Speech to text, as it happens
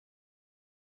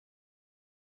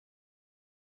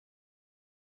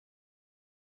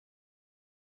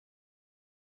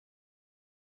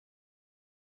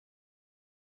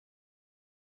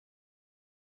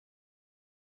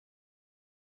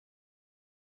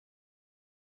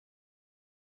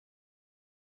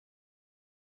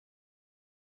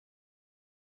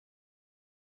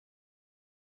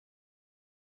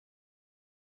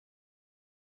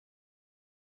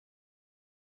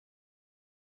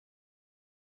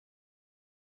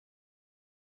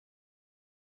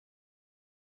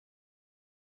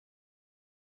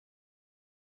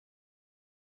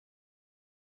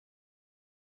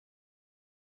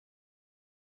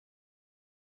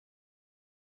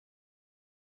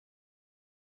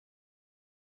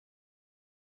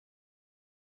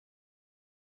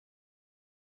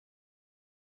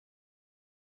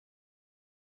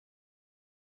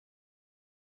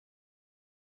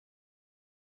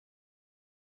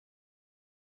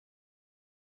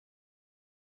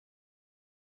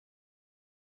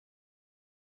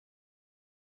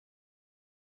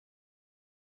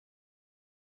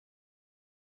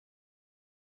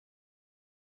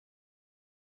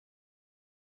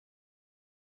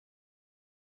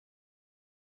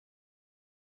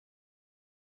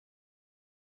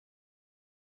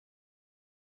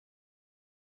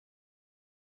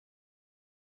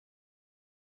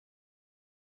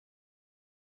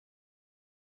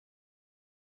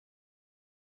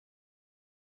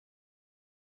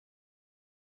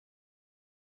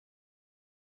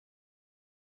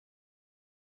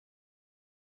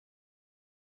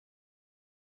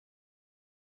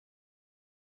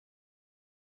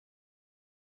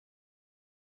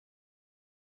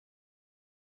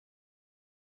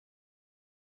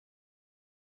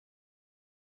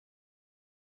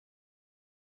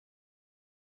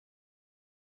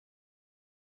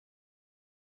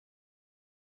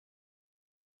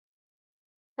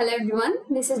Hello everyone,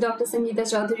 this is Dr.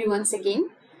 Sangita once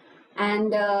again,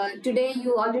 and today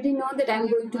you already know that I'm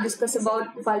going to discuss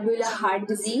about valvular heart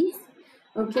disease.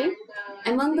 Okay,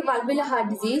 among the valvular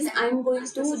heart disease, I'm going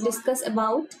to discuss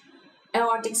about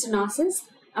aortic stenosis,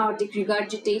 aortic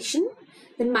regurgitation,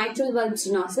 then mitral valve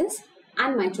stenosis,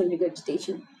 and mitral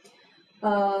regurgitation.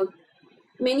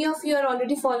 Many of you are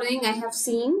already following, I have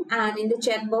seen, and in the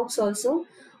chat box also.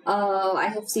 I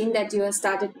have seen that you have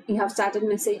started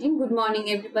messaging. Good morning,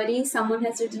 everybody. Someone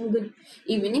has written good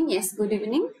evening. Yes, good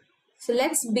evening. So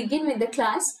let's begin with the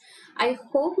class. I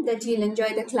hope that you'll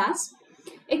enjoy the class.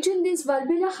 Actually, this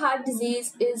valvular heart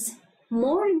disease is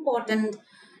more important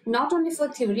not only for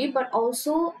theory but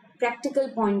also practical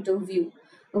point of view.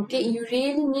 Okay, you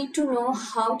really need to know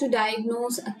how to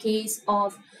diagnose a case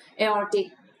of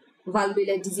aortic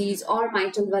valvular disease or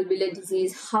mitral valvular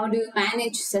disease. How do you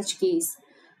manage such case?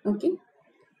 Okay,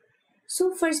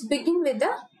 so first begin with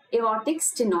the aortic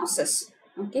stenosis.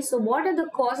 Okay, so what are the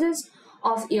causes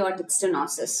of aortic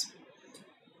stenosis?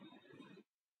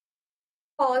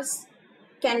 Cause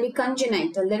can be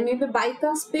congenital. There may be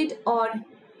bicuspid or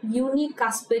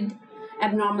unicuspid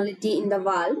abnormality in the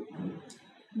valve.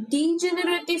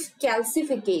 Degenerative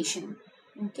calcification.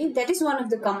 Okay, that is one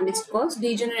of the commonest cause,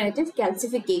 degenerative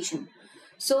calcification.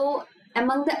 So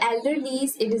among the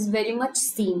elderlies, it is very much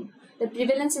seen. The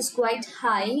prevalence is quite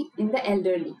high in the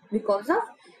elderly because of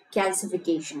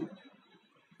calcification.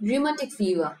 Rheumatic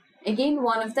fever, again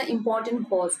one of the important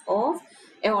cause of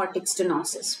aortic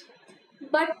stenosis.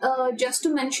 But just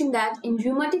to mention that in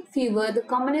rheumatic fever, the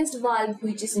commonest valve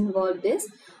which is involved is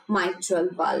mitral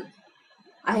valve.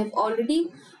 I have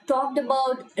already talked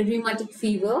about rheumatic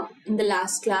fever in the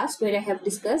last class, where I have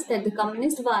discussed that the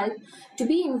commonest valve to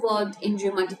be involved in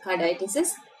rheumatic carditis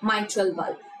is mitral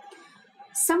valve.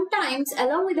 Sometimes,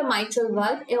 along with the mitral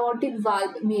valve, aortic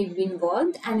valve may be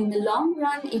involved, and in the long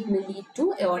run, it may lead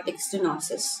to aortic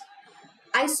stenosis.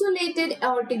 Isolated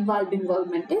aortic valve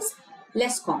involvement is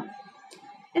less common.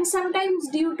 And sometimes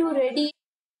due to ready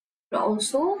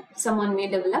also someone may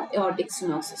develop aortic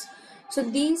stenosis. So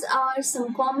these are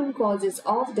some common causes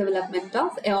of development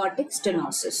of aortic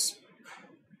stenosis.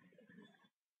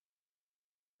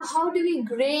 How do we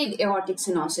grade aortic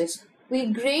stenosis? We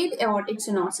grade aortic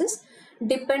stenosis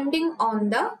depending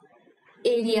on the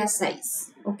area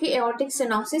size. Okay, aortic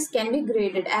stenosis can be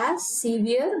graded as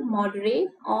severe, moderate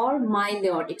or mild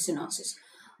aortic stenosis.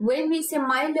 When we say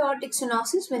mild aortic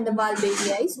stenosis, when the valve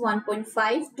area is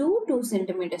 1.5 to 2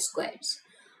 centimeter squares.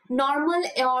 Normal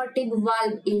aortic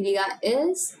valve area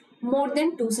is more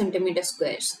than 2 centimeter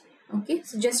squares. Okay,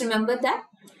 so just remember that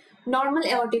normal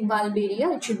aortic valve area,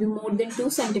 it should be more than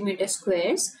 2 centimeter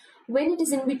squares. When it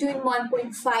is in between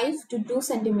 1.5 to 2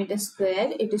 centimeter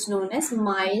square, it is known as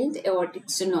mild aortic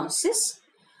stenosis.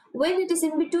 When it is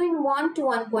in between 1 to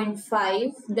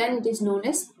 1.5, then it is known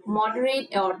as moderate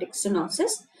aortic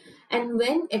stenosis. And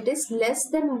when it is less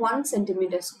than 1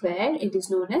 centimeter square, it is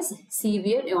known as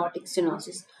severe aortic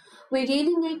stenosis. We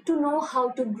really need to know how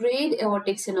to grade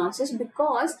aortic stenosis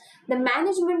because the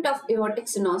management of aortic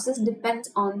stenosis depends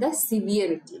on the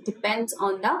severity, depends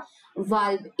on the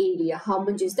valve area, how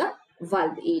much is the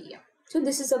valve area. So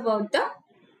this is about the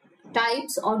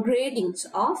types or gradings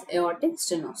of aortic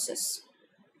stenosis.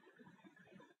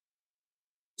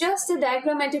 Just a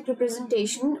diagrammatic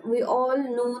representation, we all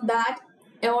know that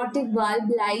aortic valve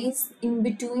lies in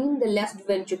between the left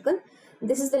ventricle.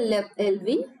 This is the left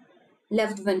LV,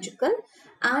 left ventricle,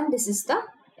 and this is the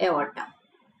aorta.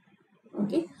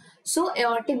 Okay, so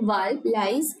aortic valve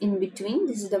lies in between.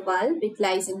 This is the valve, it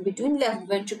lies in between left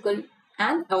ventricle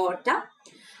and aorta,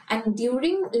 and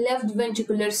during left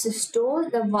ventricular systole,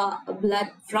 the blood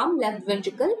from left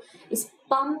ventricle is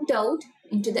pumped out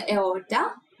into the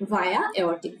aorta via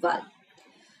aortic valve.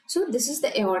 So this is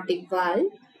the aortic valve.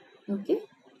 Okay,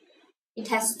 it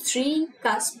has 3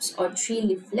 cusps or 3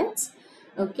 leaflets.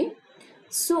 Okay,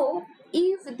 so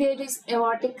if there is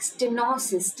aortic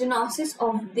stenosis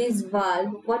of this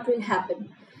valve, what will happen?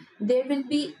 There will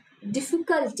be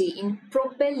difficulty in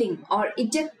propelling or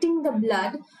ejecting the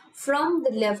blood from the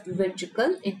left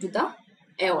ventricle into the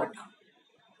aorta.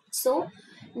 So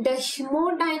the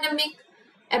hemodynamic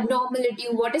abnormality,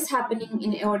 what is happening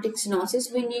in aortic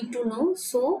stenosis, we need to know.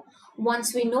 So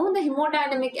once we know the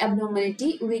hemodynamic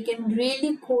abnormality, we can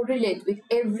really correlate with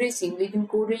everything. We can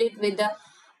correlate with the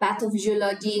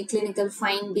pathophysiology, clinical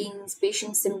findings,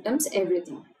 patient symptoms,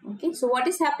 everything. Okay, so what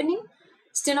is happening?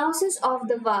 Stenosis of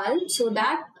the valve, so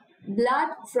that blood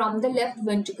from the left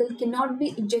ventricle cannot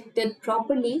be ejected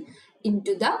properly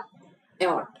into the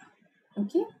aorta.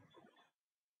 Okay,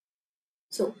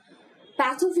 so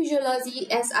pathophysiology,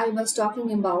 as I was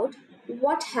talking about,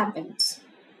 what happens?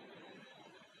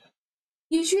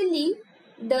 Usually,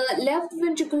 the left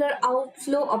ventricular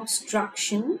outflow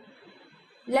obstruction.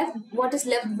 What is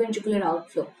left ventricular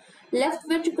outflow? Left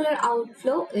ventricular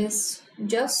outflow is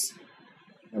just,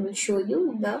 I will show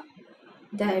you the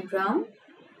diagram.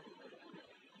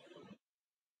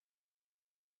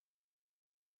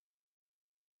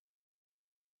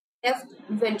 Left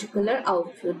ventricular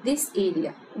outflow, this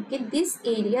area. Okay, this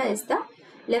area is the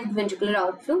left ventricular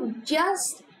outflow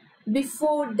just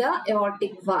before the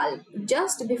aortic valve.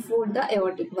 Just before the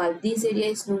aortic valve. This area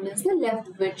is known as the left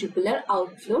ventricular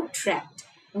outflow tract.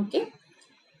 Okay.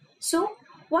 So,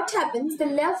 what happens? The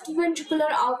left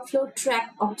ventricular outflow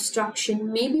tract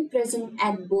obstruction may be present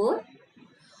at birth,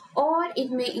 or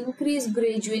it may increase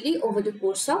gradually over the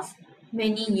course of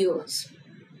many years.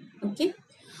 Okay.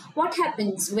 What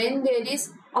happens when there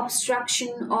is obstruction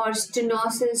or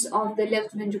stenosis of the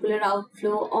left ventricular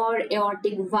outflow or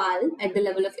aortic valve at the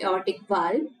level of aortic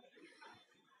valve?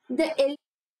 The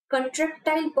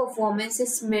contractile performance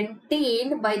is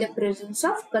maintained by the presence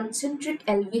of concentric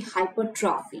LV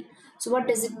hypertrophy. So what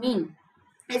does it mean?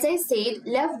 As I said,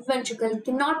 left ventricle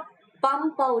cannot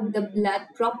pump out the blood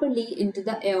properly into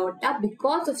the aorta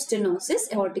because of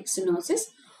stenosis, aortic stenosis,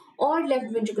 or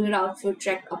left ventricular outflow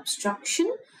tract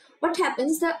obstruction. What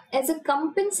happens that as a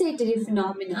compensatory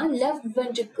phenomena, left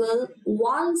ventricle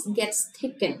walls gets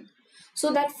thickened.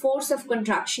 So that force of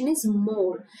contraction is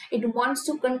more. It wants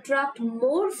to contract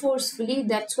more forcefully.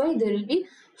 That's why there will be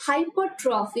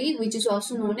hypertrophy, which is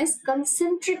also known as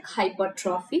concentric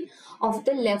hypertrophy of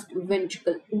the left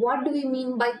ventricle. What do we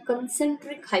mean by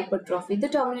concentric hypertrophy? The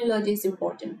terminology is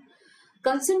important.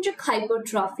 Concentric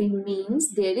hypertrophy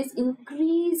means there is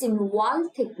increase in wall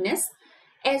thickness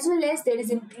as well as there is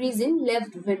increase in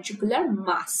left ventricular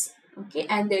mass. Okay,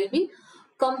 and there will be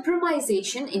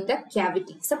compromisation in the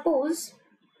cavity. Suppose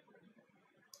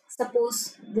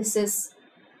this is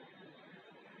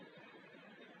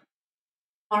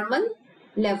normal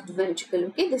left ventricle.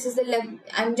 Okay, this is the left.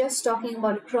 I'm just talking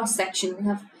about a cross section. We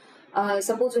have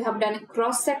suppose we have done a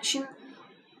cross section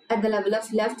at the level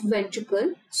of left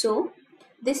ventricle. So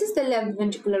this is the left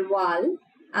ventricular wall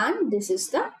and this is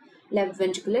the left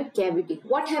ventricular cavity.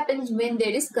 What happens when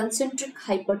there is concentric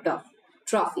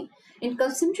hypertrophy? In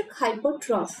concentric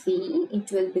hypertrophy, it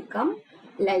will become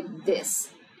like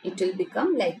this. It will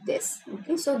become like this.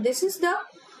 Okay, so this is the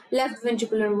left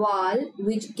ventricular wall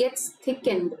which gets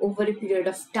thickened over a period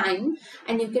of time,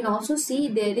 and you can also see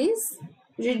there is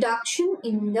reduction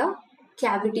in the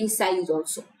cavity size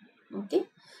also. Okay,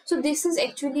 so this is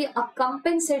actually a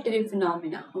compensatory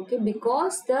phenomena. Okay,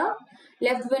 because the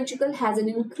left ventricle has an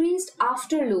increased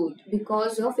afterload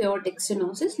because of aortic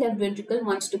stenosis, left ventricle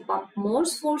wants to pump more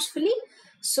forcefully,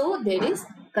 so there is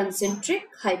concentric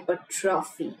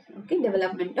hypertrophy. Okay,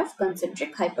 development of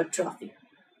concentric hypertrophy.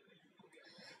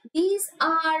 These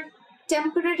are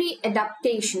temporary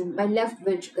adaptation by left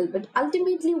ventricle, but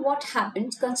ultimately what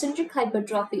happens, concentric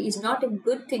hypertrophy is not a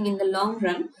good thing in the long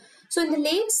run. So in the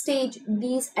late stage,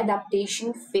 these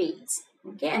adaptation fails.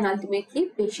 Okay, and ultimately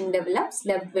patient develops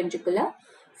left ventricular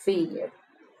failure.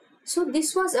 So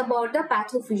this was about the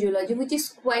pathophysiology, which is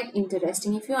quite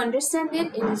interesting. If you understand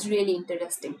it, it is really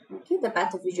interesting. Okay, the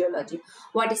pathophysiology,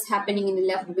 what is happening in the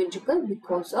left ventricle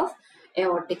because of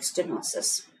aortic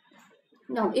stenosis.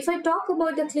 Now, if I talk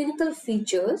about the clinical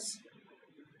features,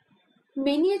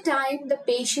 many a time the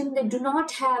patient, they do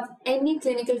not have any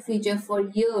clinical feature for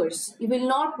years. You will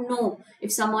not know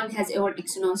if someone has aortic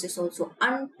stenosis also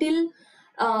until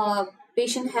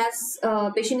patient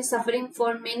is suffering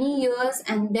for many years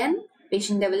and then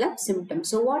patient develops symptoms.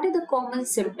 So what are the common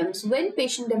symptoms? When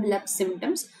patient develops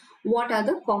symptoms, what are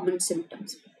the common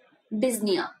symptoms?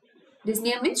 Dyspnea.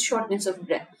 Dyspnea means shortness of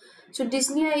breath. So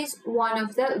dyspnea is one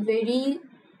of the very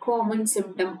common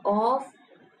symptom of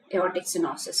aortic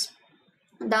stenosis.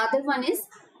 The other one is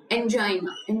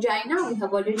angina. Angina, we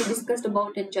have already discussed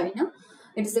about angina.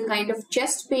 It is a kind of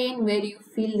chest pain where you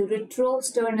feel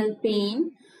retrosternal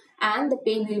pain and the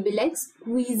pain will be like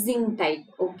squeezing type,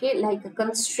 okay, like a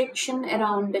constriction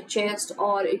around the chest,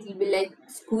 or it will be like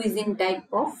squeezing type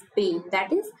of pain.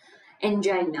 That is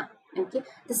angina. Okay,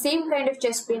 the same kind of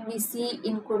chest pain we see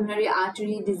in coronary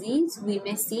artery disease, we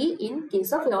may see in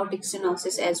case of aortic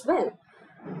stenosis as well.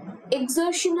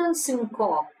 Exertional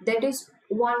syncope, that is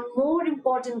one more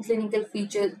important clinical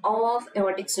feature of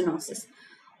aortic stenosis.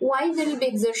 Why there will be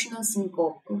exertional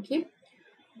syncope? Okay,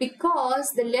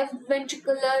 because the left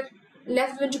ventricular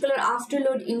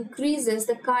afterload increases,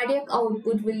 the cardiac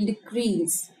output will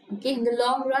decrease. Okay, in the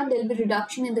long run, there will be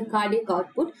reduction in the cardiac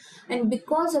output, and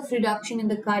because of reduction in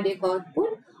the cardiac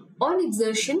output, on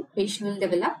exertion, patient will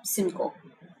develop syncope.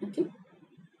 Okay,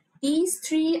 these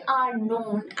three are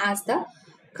known as the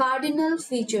Cardinal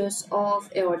features of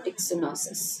aortic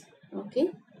stenosis. Okay,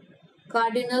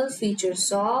 cardinal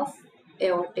features of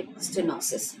aortic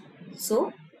stenosis.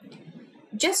 So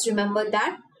just remember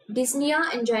that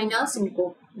dyspnea, angina,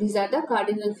 syncope. These are the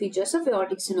cardinal features of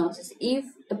aortic stenosis. If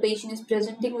the patient is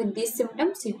presenting with these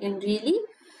symptoms, you can really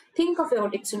think of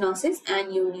aortic stenosis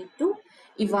and you need to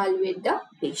evaluate the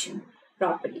patient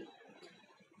properly.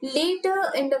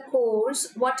 Later in the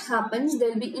course, what happens? There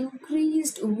will be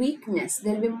increased weakness,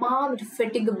 there will be marked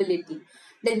fatigability,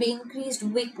 there will be increased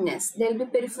weakness, there will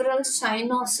be peripheral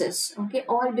cyanosis, okay,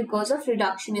 all because of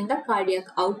reduction in the cardiac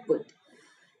output.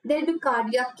 There will be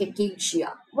cardiac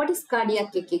cachexia. What is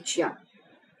cardiac cachexia?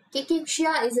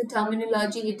 Cachexia is a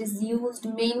terminology, it is used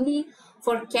mainly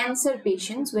for cancer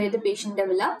patients where the patient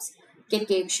develops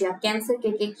cachexia. Cancer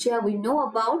cachexia we know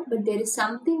about, but there is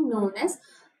something known as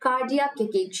cardiac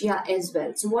cachexia as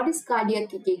well. So what is cardiac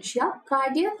cachexia?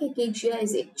 Cardiac cachexia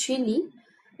is actually,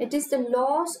 it is the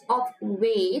loss of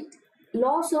weight,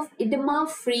 loss of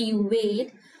edema-free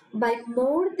weight by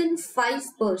more than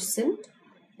 5%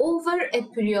 over a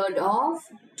period of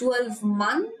 12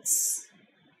 months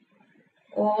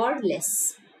or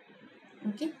less.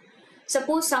 Okay.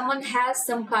 Suppose someone has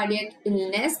some cardiac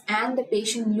illness and the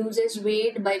patient loses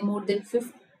weight by more than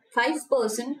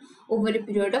 5% over a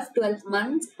period of 12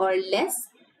 months or less.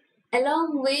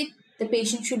 Along with the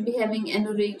patient should be having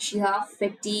anorexia,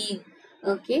 fatigue.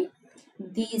 Okay.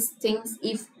 These things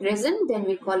if present, then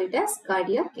we call it as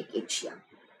cardiac cachexia.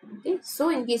 Okay. So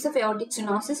in case of aortic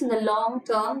stenosis, in the long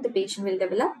term, the patient will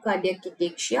develop cardiac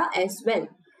cachexia as well.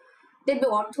 Then the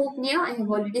orthopnea, I have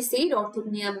already said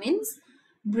orthopnea means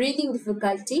breathing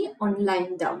difficulty on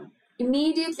lying down.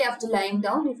 Immediately after lying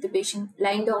down, if the patient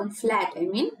lying down flat,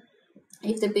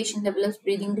 if the patient develops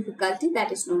breathing difficulty,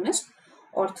 that is known as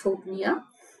orthopnea.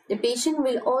 The patient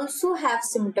will also have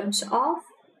symptoms of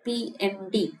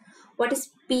PND. What is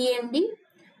PND?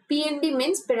 PND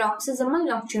means paroxysmal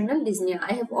nocturnal dyspnea.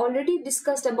 I have already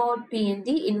discussed about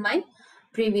PND in my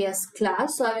previous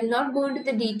class, so I will not go into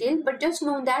the detail, but just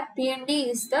know that PND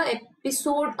is the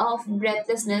episode of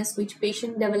breathlessness which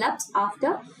patient develops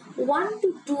after 1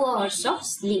 to 2 hours of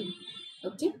sleep.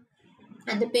 Okay,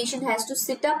 and the patient has to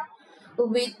sit up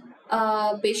with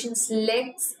patient's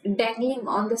legs dangling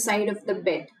on the side of the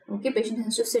bed. Okay, patient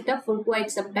has to sit up for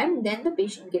quite some time, then the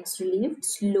patient gets relieved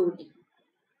slowly.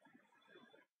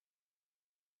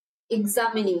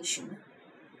 Examination.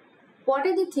 What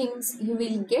are the things you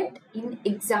will get in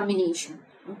examination?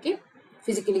 Okay,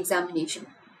 physical examination.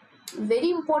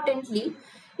 Very importantly,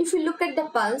 if you look at the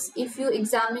pulse, if you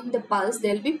examine the pulse,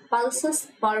 there will be pulsus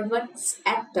parvus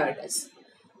attardus,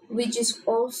 which is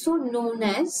also known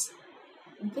as,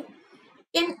 okay,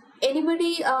 can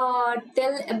anybody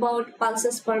tell about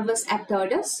pulsus parvus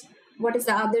attardus? What is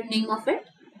the other name of it?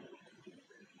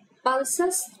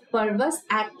 Pulsus parvus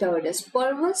attardus.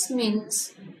 Parvus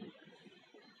means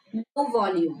low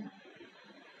volume.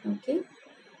 Okay,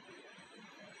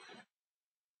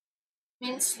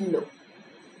 means low.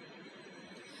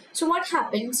 So what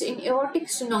happens in aortic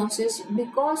stenosis?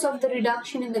 Because of the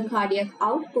reduction in the cardiac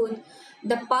output,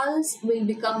 the pulse will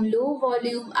become low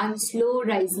volume and slow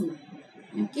rising.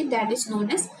 Okay, that is known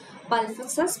as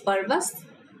pulsus parvus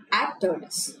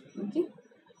attardus. Okay,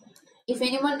 if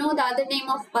anyone know the other name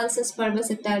of pulsus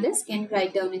parvus attardus, can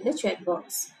write down in the chat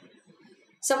box.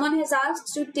 Someone has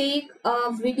asked to take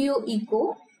a video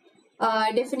echo.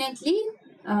 Definitely,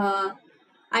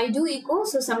 I do echo,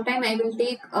 so sometime I will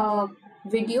take a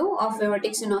video of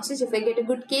aortic stenosis. If I get a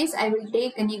good case, I will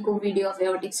take an echo video of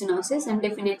aortic stenosis and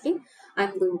definitely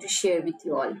I'm going to share with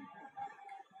you all.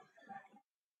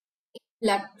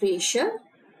 Blood pressure,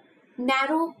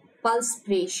 narrow pulse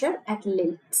pressure at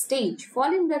late stage.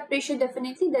 Fall in blood pressure,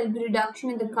 definitely there will be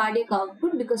reduction in the cardiac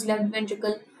output because left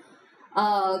ventricle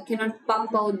cannot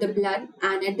pump out the blood,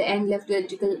 and at the end left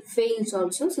ventricle fails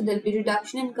also, so there will be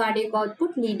reduction in cardiac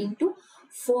output leading to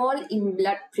fall in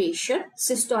blood pressure,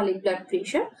 systolic blood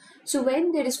pressure. So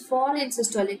when there is fall in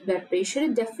systolic blood pressure,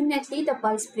 definitely the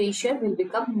pulse pressure will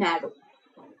become narrow.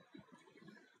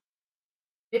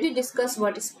 Let us discuss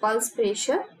what is pulse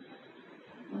pressure.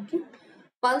 Okay,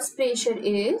 pulse pressure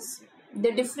is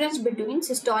the difference between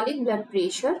systolic blood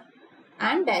pressure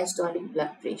and diastolic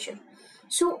blood pressure.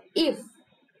 So if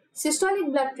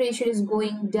systolic blood pressure is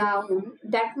going down,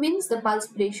 that means the pulse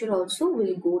pressure also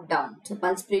will go down. So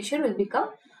pulse pressure will become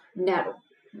narrow.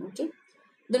 Okay.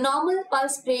 The normal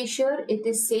pulse pressure, it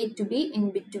is said to be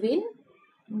in between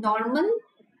normal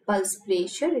pulse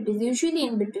pressure. It is usually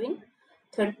in between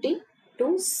 30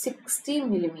 to 60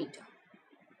 millimeter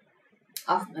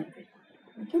of mercury.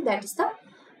 Okay, that is the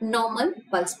normal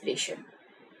pulse pressure.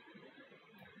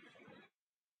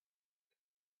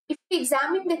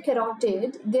 Examine the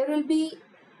carotid, there will be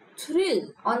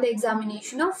thrill on the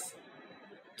examination of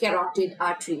carotid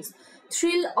arteries.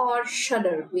 Thrill or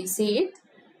shudder, we say it.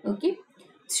 Okay.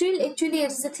 Thrill actually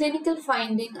is a clinical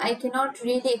finding. I cannot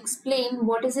really explain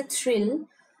what is a thrill.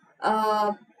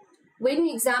 When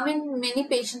we examine many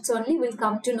patients only, we'll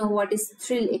come to know what is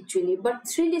thrill actually. But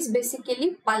thrill is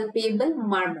basically palpable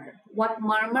murmur. What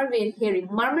murmur we're hearing?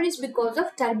 Murmur is because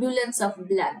of turbulence of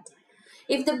blood.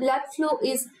 If the blood flow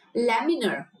is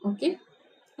laminar, okay,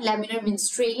 laminar means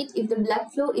straight. If the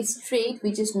blood flow is straight,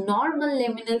 which is normal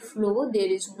laminar flow,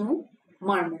 there is no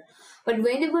murmur. But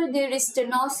whenever there is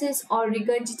stenosis or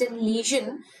regurgitant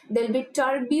lesion, there will be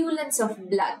turbulence of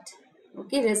blood,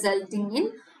 okay, resulting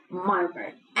in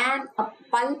murmur. And a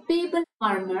palpable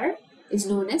murmur is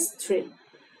known as thrill.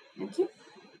 Okay.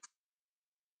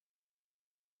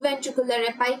 Ventricular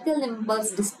apical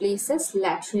impulse displaces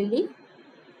laterally.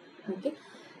 Okay.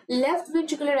 Left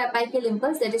ventricular apical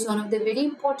impulse, that is one of the very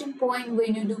important point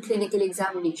when you do clinical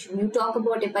examination. You talk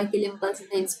about apical impulse in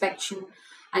the inspection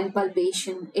and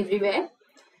palpation everywhere.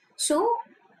 So,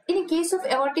 in a case of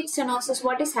aortic stenosis,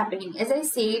 what is happening? As I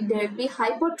said, there will be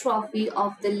hypertrophy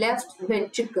of the left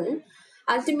ventricle.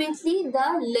 Ultimately,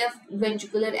 the left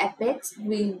ventricular apex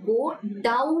will go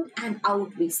down and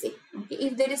out, we say. Okay?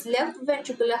 If there is left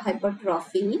ventricular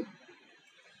hypertrophy,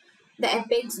 the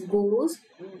apex goes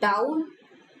down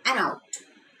and out.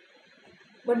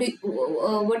 What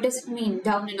does it mean,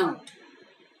 down and out?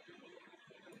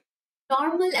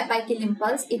 Normal apical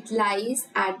impulse, it lies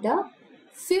at the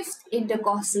fifth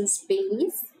intercostal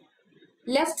space,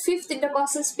 left fifth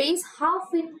intercostal space,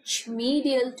 half-inch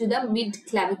medial to the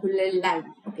mid-clavicular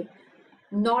line. Okay.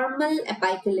 Normal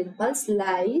apical impulse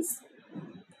lies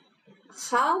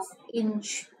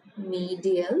half-inch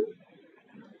medial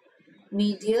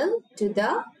to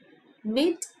the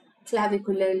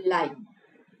mid-clavicular line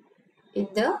in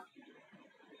the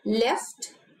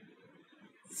left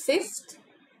fifth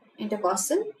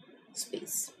intercostal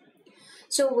space.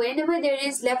 So whenever there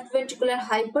is left ventricular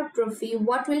hypertrophy,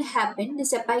 what will happen?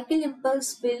 This apical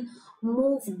impulse will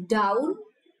move down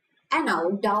and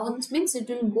out. Down means it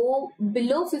will go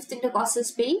below fifth intercostal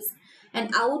space,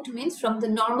 and out means from the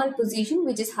normal position,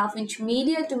 which is half-inch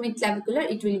medial to mid-clavicular,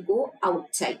 it will go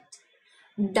outside.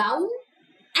 Down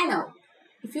and out.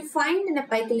 If you find an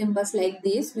apical impulse like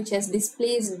this, which has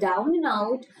displaced down and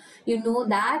out, you know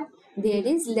that there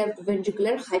is left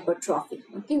ventricular hypertrophy,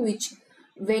 okay, which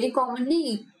very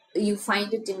commonly you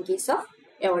find it in case of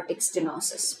aortic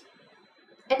stenosis.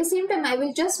 At the same time, I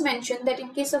will just mention that in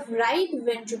case of right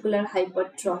ventricular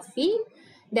hypertrophy,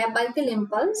 the apical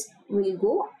impulse will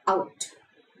go out.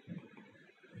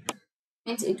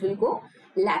 Means it will go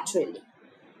laterally.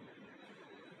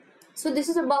 So this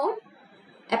is about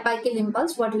apical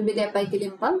impulse. What will be the apical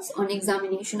impulse on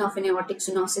examination of an aortic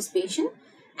stenosis patient?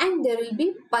 And there will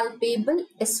be palpable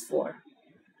S4.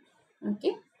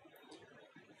 Okay.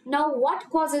 Now, what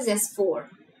causes S4?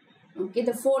 Okay,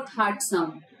 the fourth heart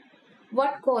sound.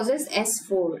 What causes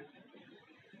S4?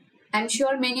 I'm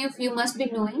sure many of you must be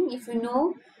knowing. If you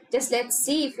know, just let's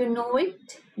see. If you know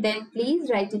it, then please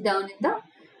write it down in the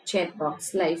chat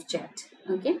box, live chat.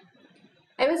 Okay.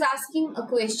 I was asking a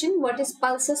question. What is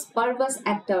pulsus parvus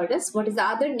attardus? What is the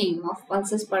other name of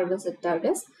pulsus parvus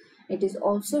attardus? It is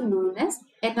also known as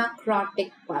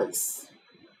anacrotic pulse.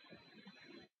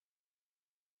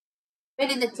 When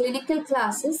in the clinical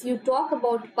classes you talk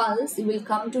about pulse, you will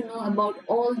come to know about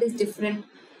all these different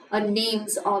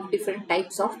names of different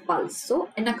types of pulse. So,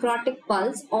 anacrotic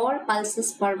pulse or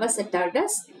pulsus parvus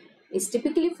attardus is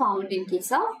typically found in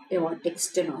case of aortic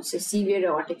stenosis, severe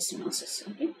aortic stenosis.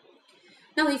 Okay.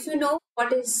 Now, if you know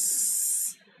what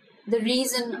is the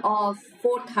reason of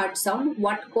fourth heart sound,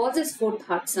 what causes fourth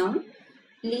heart sound,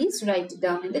 please write it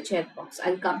down in the chat box.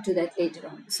 I'll come to that later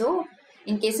on. So,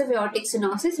 in case of aortic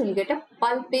stenosis, you will get a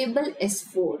palpable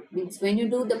S4. Means when you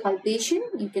do the palpation,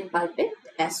 you can palpate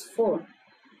S4.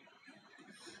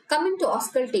 Coming to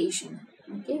auscultation.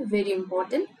 Okay, very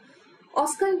important.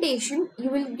 Auscultation, you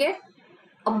will get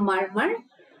a murmur,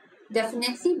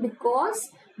 definitely,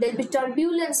 because there will be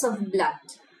turbulence of blood.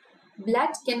 Blood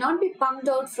cannot be pumped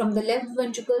out from the left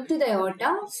ventricle to the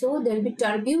aorta, so there will be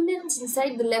turbulence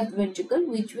inside the left ventricle,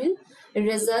 which will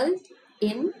result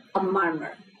in a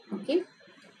murmur. Okay.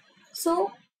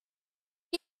 So,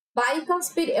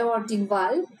 bicuspid aortic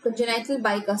valve, congenital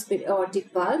bicuspid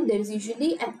aortic valve, there is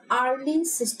usually an early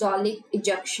systolic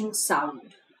ejection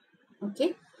sound.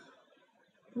 Okay.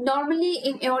 Normally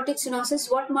in aortic stenosis,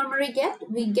 what murmur we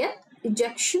get? We get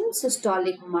ejection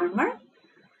systolic murmur,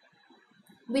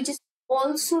 which is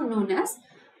also known as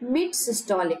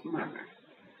mid-systolic murmur.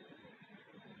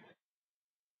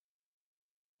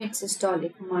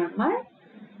 systolic murmur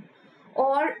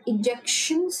or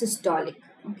ejection systolic.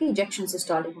 Okay, ejection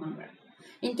systolic murmur.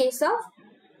 In case of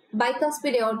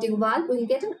bicuspid aortic valve, we will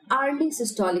get an early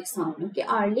systolic sound. Okay,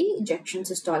 early ejection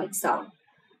systolic sound.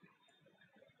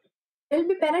 There will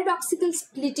be paradoxical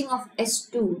splitting of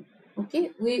S2.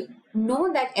 Okay, we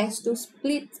know that S2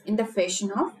 splits in the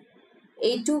fashion of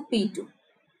A2, P2.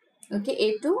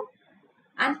 Okay, A2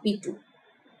 and P2.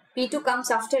 P2 comes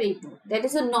after A2. That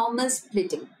is a normal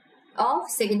splitting of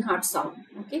second heart sound.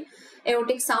 Okay,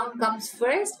 aortic sound comes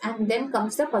first and then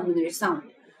comes the pulmonary sound.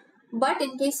 But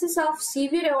in cases of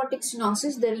severe aortic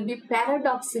stenosis, there will be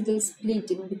paradoxical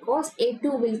splitting because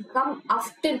A2 will come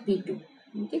after P2.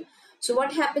 Okay, so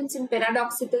what happens in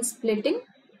paradoxical splitting?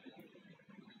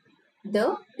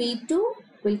 The P2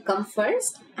 will come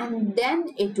first and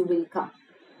then A2 will come.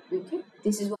 Okay,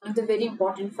 this is one of the very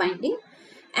important finding.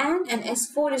 And an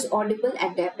S4 is audible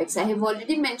at the apex. I have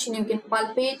already mentioned you can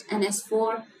palpate an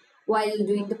S4 while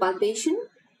doing the palpation,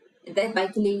 the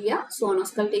apical area. So on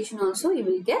auscultation also you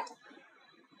will get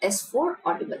S4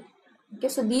 audible. Okay,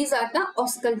 so these are the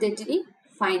auscultatory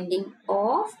finding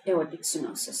of aortic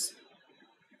stenosis.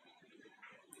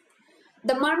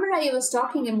 The murmur I was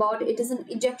talking about, it is an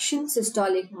ejection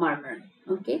systolic murmur.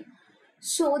 Okay,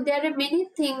 so there are many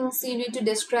things you need to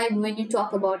describe when you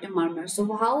talk about a murmur. So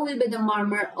how will be the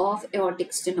murmur of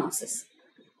aortic stenosis?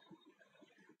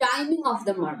 Timing of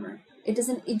the murmur. It is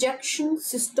an ejection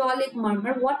systolic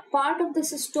murmur. What part of the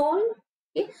systole?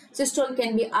 Okay. Systole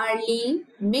can be early,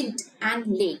 mid and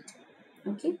late.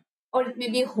 Okay. Or it may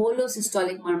be a hollow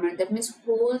systolic murmur. That means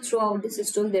whole throughout the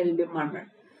systole there will be a murmur.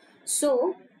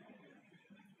 So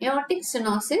aortic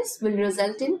stenosis will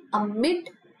result in a mid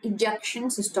ejection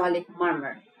systolic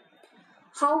murmur.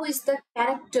 How is the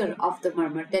character of the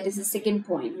murmur? That is the second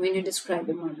point when you describe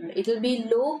a murmur. It will be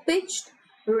low pitched,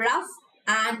 rough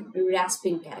and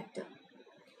rasping character.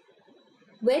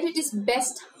 Where it is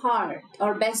best heard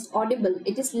or best audible,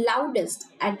 it is loudest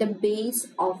at the base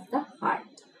of the heart.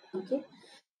 Okay.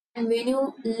 And when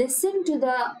you listen to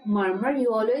the murmur,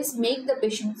 you always make the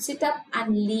patient sit up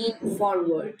and lean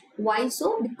forward. Why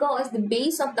so? Because the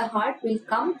base of the heart will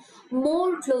come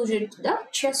more closer to the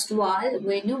chest wall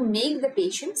when you make the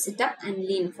patient sit up and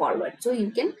lean forward. So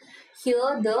you can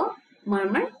hear the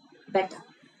murmur better.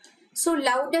 So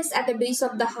loudest at the base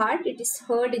of the heart, it is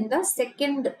heard in the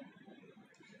second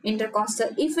intercostal.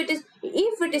 If it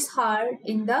is heard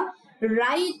in the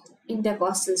right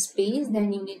intercostal space,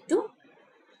 then you need to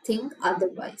think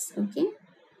otherwise. Okay,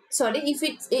 sorry, if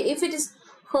it is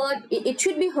heard, it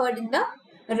should be heard in the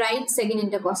right second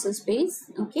intercostal space.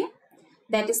 Okay,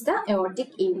 that is the aortic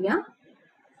area,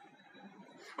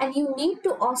 and you need to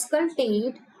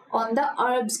auscultate on the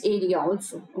Erb's area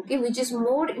also. Okay, which is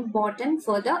more important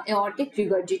for the aortic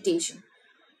regurgitation.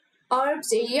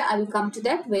 Erb's area, I will come to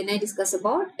that when I discuss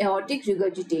about aortic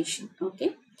regurgitation.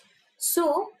 Okay,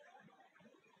 so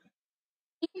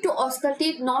need to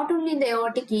auscultate not only in the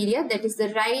aortic area, that is the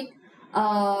right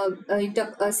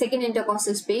second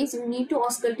intercostal space, you need to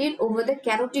auscultate over the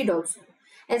carotid also.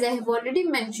 As I have already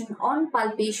mentioned, on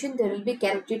palpation there will be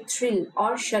carotid thrill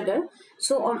or shudder.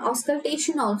 So on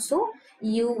auscultation also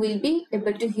you will be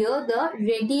able to hear the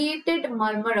radiated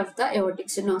murmur of the aortic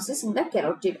stenosis in the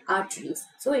carotid arteries.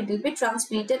 So it will be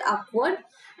transmitted upward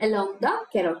along the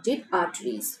carotid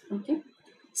arteries. Okay.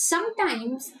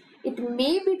 Sometimes it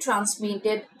may be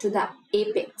transmitted to the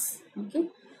apex. Okay,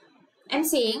 I'm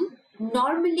saying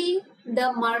normally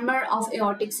the murmur of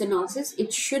aortic stenosis,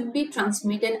 it should be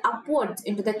transmitted upwards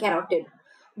into the carotid,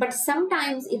 but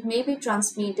sometimes it may be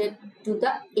transmitted to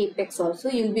the apex also.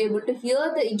 You'll be able to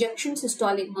hear the ejection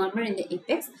systolic murmur in the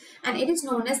apex, and it is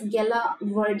known as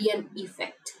Gela-Wardian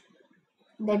effect.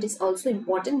 That is also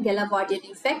important, Gela-Wardian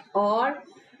effect or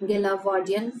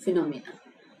Gela-Wardian phenomena.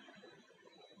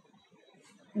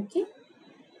 Okay,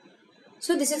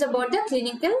 so this is about the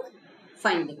clinical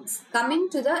findings. Coming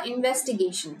to the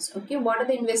investigations. Okay, what are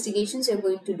the investigations you're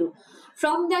going to do?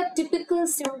 From the typical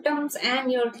symptoms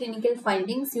and your clinical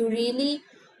findings, you really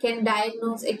can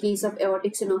diagnose a case of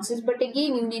aortic stenosis, but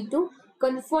again you need to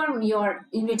confirm your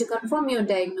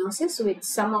diagnosis with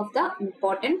some of the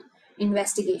important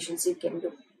investigations you can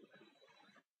do.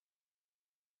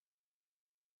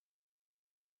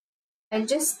 I'll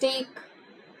just take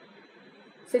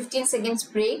 15 seconds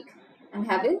break and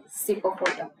have a sip of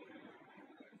water.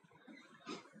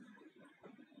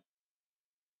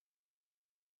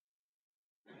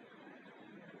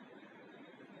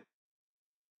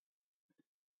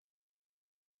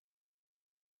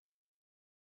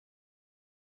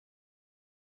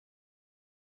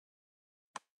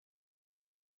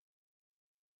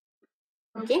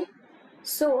 Okay,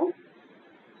 so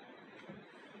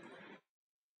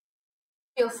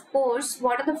of course,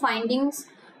 what are the findings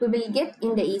we will get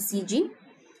in the ECG?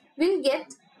 We'll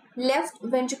get left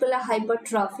ventricular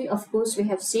hypertrophy. Of course, we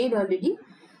have said already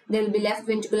there will be left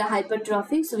ventricular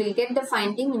hypertrophy. So we'll get the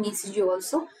finding in ECG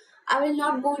also. I will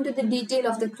not go into the detail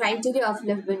of the criteria of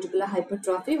left ventricular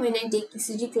hypertrophy. When I take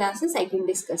ECG classes, I can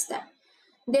discuss that.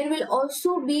 There will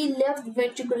also be left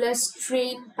ventricular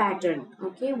strain pattern.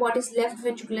 Okay, what is left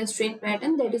ventricular strain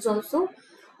pattern? That is also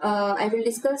I will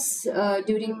discuss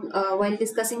during while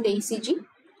discussing the ECG.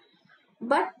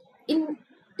 But in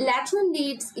lateral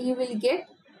leads, you will get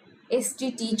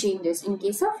STT changes in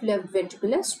case of left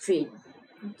ventricular strain.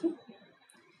 Okay.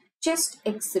 Chest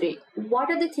X-ray. What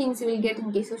are the things you will get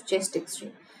in case of chest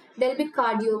X-ray? There will be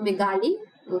cardiomegaly.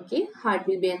 Okay, heart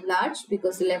will be enlarged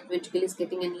because the left ventricle is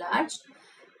getting enlarged.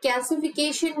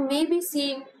 Calcification may be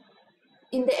seen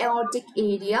in the aortic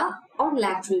area or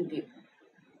lateral view.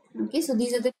 Okay, so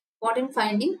these are the important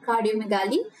findings: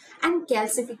 cardiomegaly and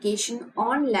calcification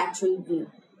on lateral view.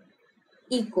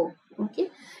 Echo. Okay,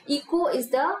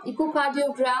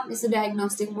 echocardiogram is a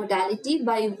diagnostic modality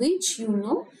by which you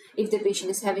know if the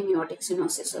patient is having aortic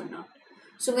stenosis or not.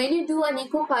 So when you do an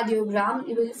echocardiogram,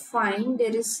 you will find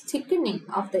there is thickening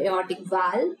of the aortic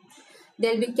valve.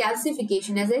 There will be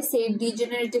calcification. As I said,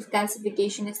 degenerative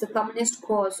calcification is the commonest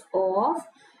cause of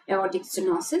aortic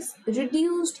stenosis.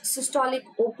 Reduced systolic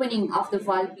opening of the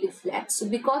valve leaflet. So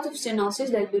because of stenosis,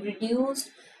 there will be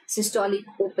reduced systolic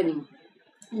opening.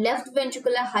 Left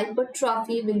ventricular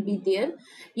hypertrophy will be there.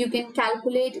 You can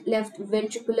calculate left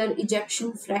ventricular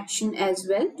ejection fraction as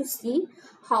well to see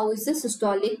how is the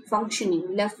systolic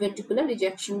functioning. Left ventricular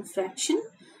ejection fraction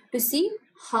to see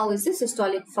how is the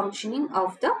systolic functioning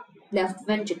of the left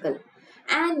ventricle.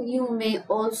 And you may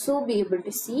also be able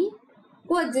to see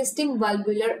coexisting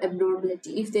valvular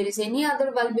abnormality. If there is any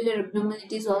other valvular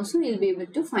abnormalities also, you'll be able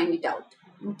to find it out.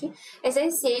 Okay, as I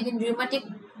said, in rheumatic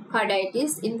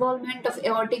carditis, involvement of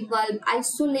aortic valve,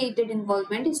 isolated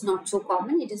involvement is not so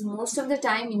common. It is most of the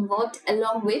time involved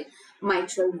along with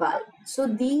mitral valve. So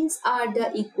these are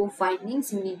the echo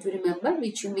findings you need to remember,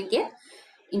 which you may get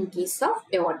in case of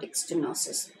aortic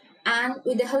stenosis. And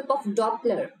with the help of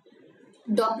Doppler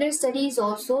study is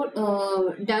also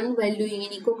done while doing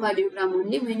an echocardiogram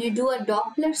only. When you do a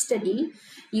Doppler study,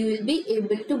 you will be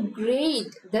able to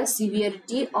grade the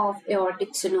severity of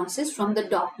aortic stenosis from the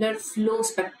Doppler flow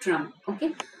spectrum.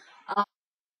 Okay,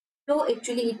 flow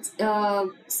actually it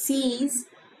sees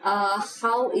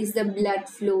how is the blood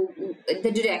flow,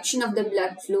 the direction of the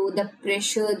blood flow, the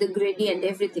pressure, the gradient,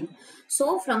 everything.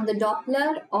 So from the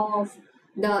Doppler of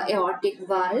the aortic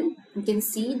valve, you can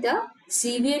see the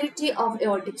severity of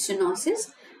aortic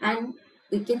stenosis, and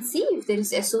we can see if there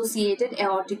is associated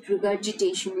aortic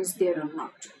regurgitation is there or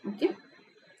not. Okay,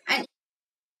 and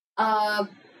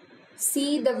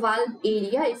see the valve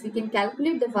area. If we can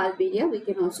calculate the valve area, we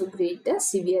can also grade the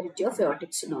severity of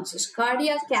aortic stenosis.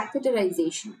 Cardiac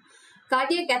catheterization.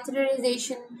 Cardiac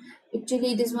catheterization,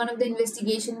 actually it is one of the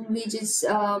investigation which is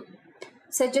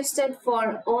suggested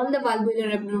for all the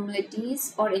valvular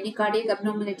abnormalities or any cardiac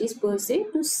abnormalities per se,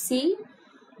 to see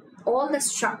all the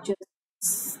structures,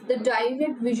 the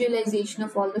direct visualization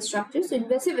of all the structures.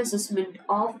 Invasive assessment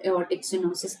of aortic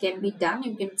stenosis can be done.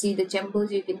 You can see the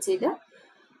chambers, you can see the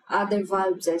other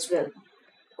valves as well.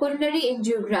 Coronary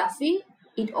angiography,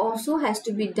 it also has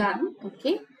to be done,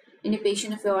 okay, in a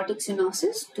patient of aortic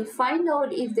stenosis to find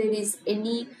out if there is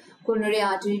any coronary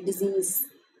artery disease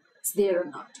there or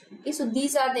not. Okay, so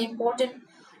these are the important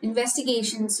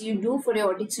investigations you do for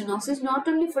aortic stenosis. Not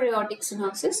only for aortic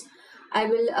stenosis, I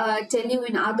will tell you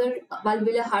in other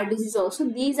valvular heart disease also.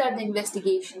 These are the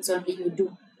investigations only you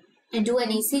do. You do an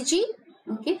ECG,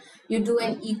 okay, you do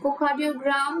an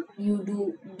echocardiogram, you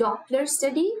do Doppler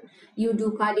study, you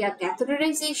do cardiac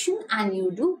catheterization, and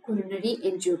you do coronary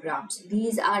angiograms.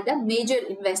 These are the major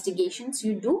investigations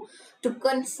you do to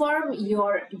confirm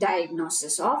your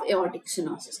diagnosis of aortic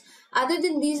stenosis. Other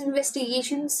than these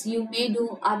investigations, you may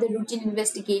do other routine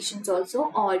investigations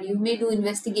also, or you may do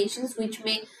investigations which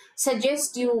may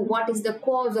suggest you what is the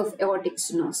cause of aortic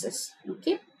stenosis.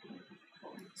 Okay,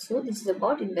 so this is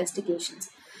about investigations.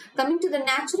 Coming to the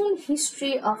natural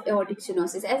history of aortic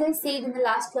stenosis, as I said in the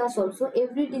last class also,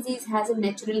 every disease has a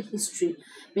natural history.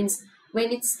 Means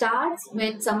when it starts,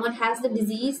 when someone has the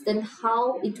disease, then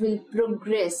how it will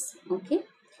progress. Okay,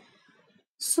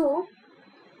 so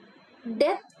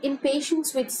death in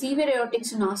patients with severe aortic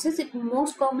stenosis, it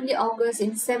most commonly occurs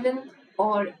in 7th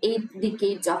or 8th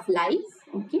decades of life.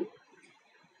 Okay,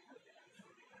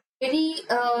 very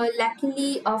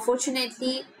luckily or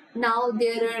fortunately, now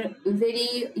there are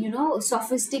very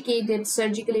sophisticated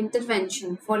surgical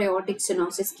intervention for aortic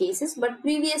stenosis cases, but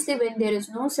previously when there is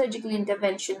no surgical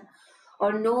intervention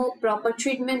or no proper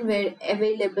treatment were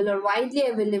available or widely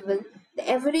available, the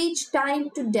average time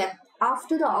to death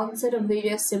after the onset of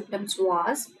various symptoms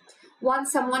was,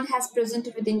 once someone has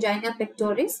presented with angina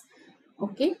pectoris,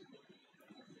 okay,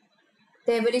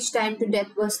 the average time to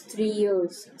death was 3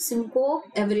 years. Syncope,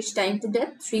 average time to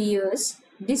death 3 years.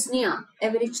 Dyspnea,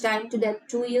 average time to death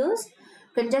 2 years.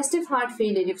 Congestive heart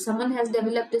failure, if someone has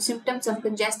developed the symptoms of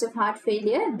congestive heart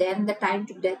failure, then the time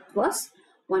to death was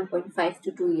 1.5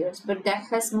 to 2 years. But that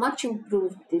has much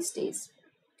improved these days.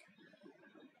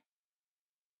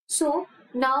 So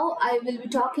now I will be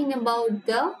talking about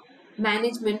the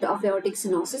management of aortic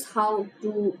stenosis, how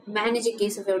to manage a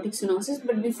case of aortic stenosis.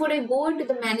 But before I go into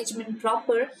the management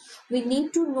proper, we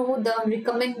need to know the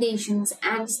recommendations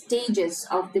and stages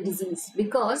of the disease,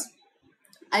 because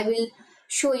I will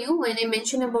show you when I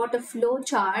mention about a flow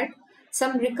chart,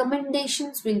 some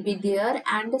recommendations will be there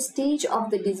and the stage of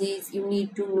the disease you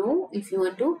need to know if you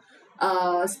want to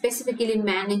specifically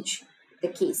manage the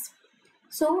case.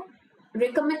 So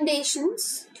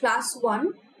recommendations, class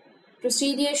 1,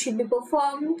 procedure should be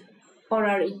performed or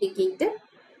are indicated.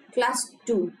 Class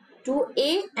 2,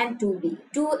 2A and 2B.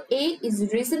 2A is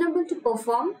reasonable to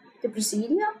perform the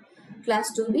procedure.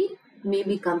 Class 2B may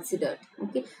be considered.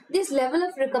 Okay, this level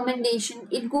of recommendation,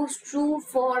 it goes true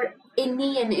for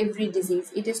any and every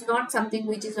disease. It is not something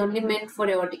which is only meant for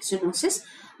aortic stenosis,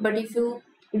 but if you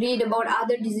read about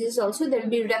other diseases also, there will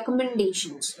be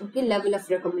recommendations. Okay, level of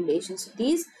recommendations. So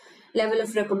these level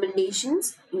of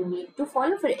recommendations you need to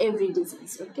follow for every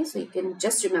disease. Okay, so you can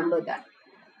just remember that.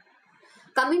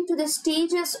 Coming to the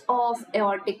stages of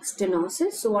aortic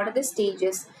stenosis. So what are the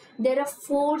stages? There are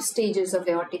 4 stages of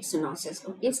aortic stenosis.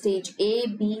 Okay, stage A,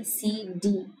 B, C,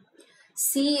 D.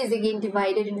 C is again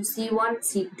divided into C1,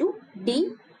 C2,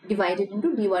 D divided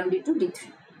into D1, D2,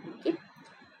 D3. Okay,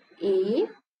 A,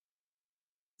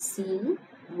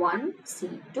 C1,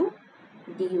 C2,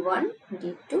 D1,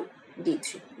 D2,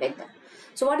 D3, like that.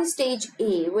 So what is stage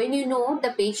A? When you know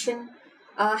the patient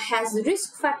has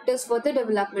risk factors for the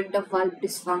development of valve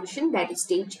dysfunction, that is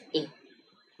stage A.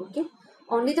 Okay,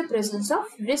 only the presence of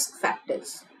risk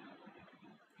factors.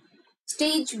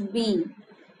 Stage B,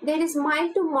 there is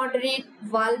mild to moderate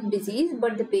valve disease,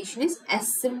 but the patient is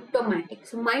asymptomatic.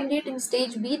 So mind it, in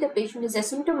stage B, the patient is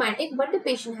asymptomatic, but the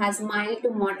patient has mild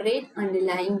to moderate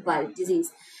underlying valve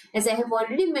disease. As I have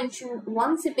already mentioned,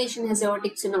 once a patient has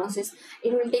aortic stenosis,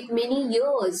 it will take many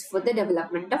years for the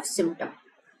development of symptom.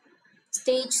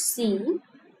 Stage C,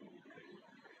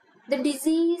 the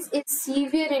disease is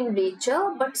severe in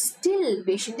nature, but still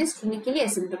patient is clinically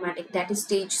asymptomatic. That is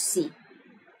stage C.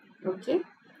 Okay.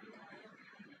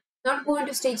 Not going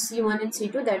to stage C1 and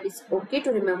C2, that is okay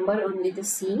to remember only the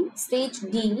C. Stage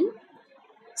D,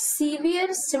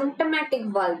 severe symptomatic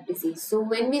valve disease. So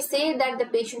when we say that the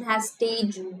patient has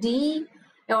stage D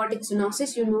aortic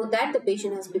stenosis, you know that the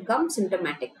patient has become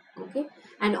symptomatic. Okay,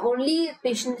 and only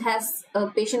patient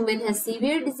when has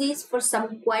severe disease for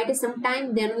quite some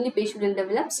time, then only patient will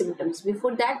develop symptoms.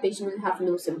 Before that, patient will have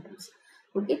no symptoms.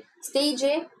 Okay, stage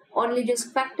A, only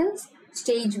risk factors.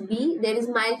 Stage B, there is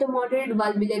mild to moderate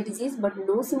valvular disease but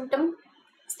no symptom.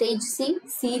 Stage C,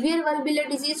 severe valvular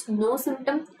disease, no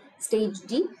symptom. Stage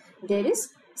D, there is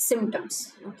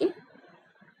symptoms. Okay.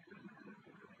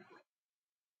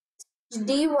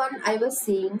 D1, I was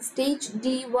saying, stage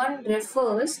D1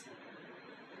 refers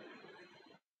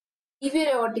severe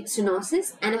aortic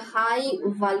stenosis and a high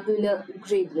valvular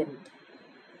gradient.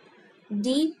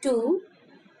 D2,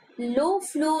 low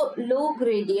flow, low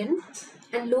gradient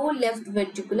and low left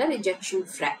ventricular ejection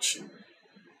fraction.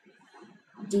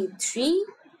 D3,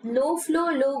 low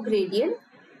flow, low gradient,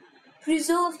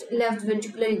 preserved left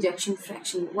ventricular ejection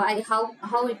fraction. Why?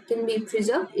 How it can be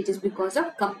preserved? It is because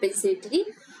of compensatory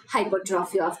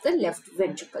hypertrophy of the left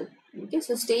ventricle. Okay,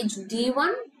 so stage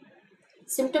D1,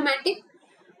 symptomatic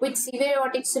with severe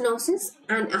aortic stenosis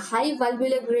and a high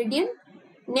valvular gradient.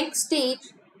 Next stage,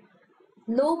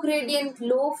 low gradient,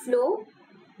 low flow,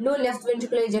 low left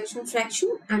ventricular ejection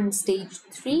fraction, and stage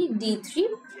 3, D3,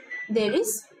 there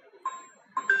is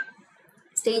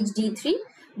stage D3,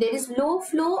 there is low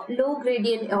flow, low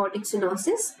gradient aortic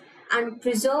stenosis and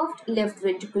preserved left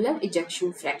ventricular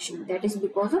ejection fraction. That is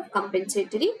because of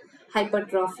compensatory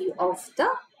hypertrophy of the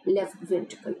left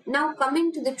ventricle. Now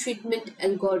coming to the treatment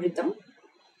algorithm.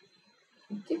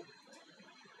 Okay.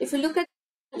 If you look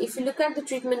at the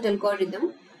treatment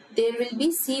algorithm, there will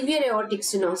be severe aortic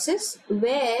stenosis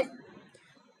where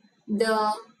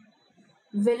the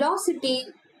velocity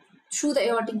through the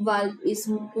aortic valve is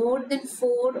more than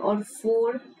 4 or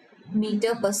 4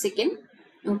 meter per second,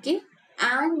 okay,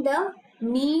 and the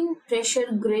mean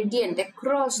pressure gradient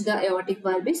across the aortic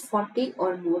valve is 40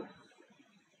 or more,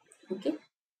 okay.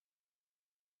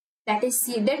 That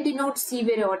denotes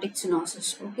severe aortic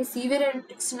stenosis, okay. Severe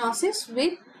aortic stenosis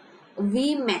with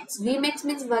Vmax. Vmax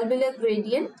means valvular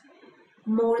gradient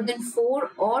more than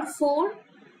 4 or 4,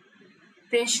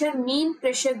 pressure, mean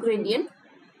pressure gradient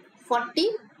 40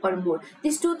 or more.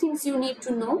 These two things you need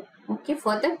to know, okay,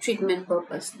 for the treatment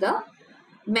purpose. The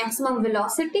maximum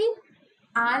velocity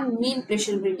and mean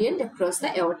pressure gradient across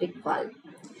the aortic valve.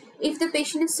 If the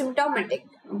patient is symptomatic,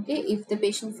 okay, if the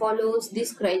patient follows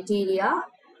this criteria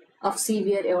of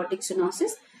severe aortic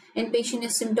stenosis and patient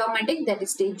is symptomatic, that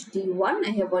is stage D1, I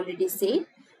have already said,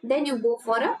 then you go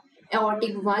for a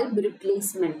aortic valve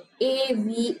replacement.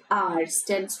 AVR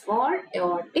stands for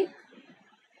aortic.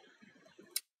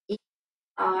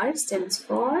 R stands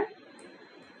for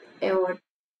aortic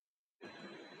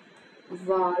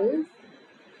valve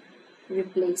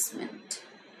replacement.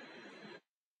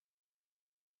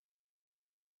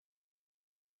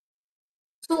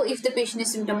 So if the patient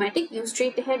is symptomatic, you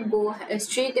straight away go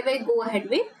ahead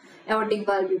with aortic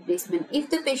valve replacement. If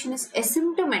the patient is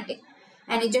asymptomatic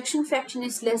and ejection fraction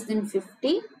is less than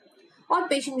 50, or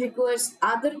patient requires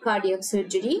other cardiac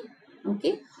surgery,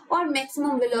 okay, or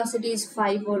maximum velocity is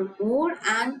 5 or more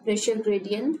and pressure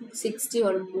gradient 60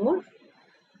 or more,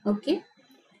 okay,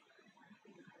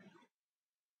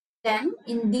 then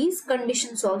in these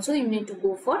conditions also you need to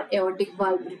go for aortic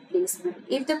valve replacement.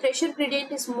 If the pressure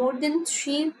gradient is more than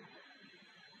 3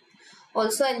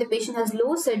 also and the patient has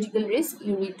low surgical risk,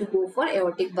 you need to go for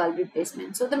aortic valve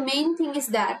replacement. So the main thing is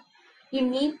that you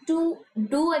need to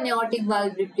do an aortic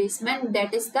valve replacement.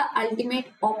 That is the ultimate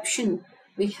option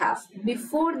we have.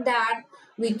 Before that,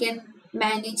 we can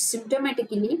manage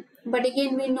symptomatically. But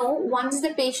again, we know once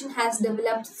the patient has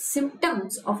developed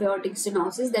symptoms of aortic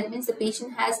stenosis, that means the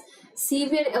patient has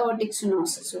severe aortic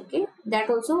stenosis, okay, that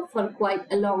also for quite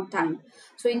a long time.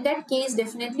 So in that case,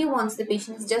 definitely once the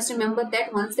patient is, just remember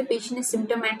that once the patient is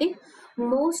symptomatic,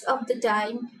 most of the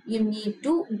time you need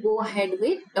to go ahead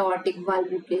with aortic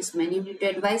valve replacement. You need to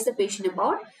advise the patient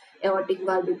about aortic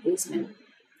valve replacement.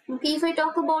 Okay, if I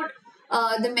talk about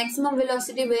the maximum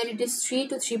velocity where it is 3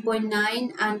 to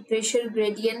 3.9 and pressure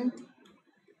gradient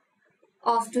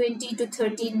of 20 to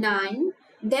 39,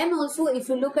 then also if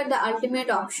you look at the ultimate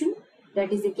option,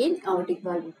 that is again aortic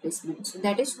valve replacement. So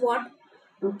that is what,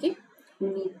 okay, you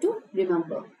need to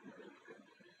remember.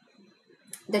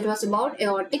 That was about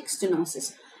aortic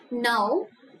stenosis. Now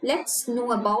let's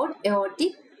know about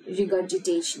aortic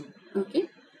regurgitation, okay.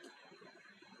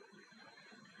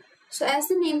 So as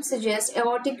the name suggests,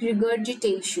 aortic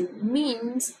regurgitation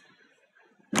means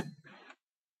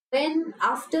when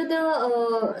after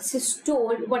the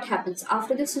systole, what happens?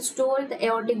 After the systole, the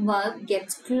aortic valve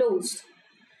gets closed.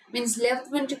 Means left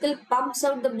ventricle pumps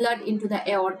out the blood into the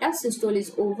aorta, systole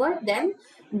is over, then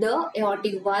the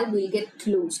aortic valve will get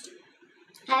closed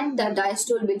and the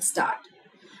diastole will start.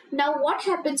 Now what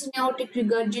happens in aortic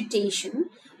regurgitation?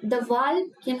 The valve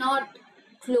cannot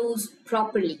close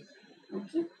properly,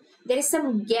 okay. There is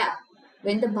some gap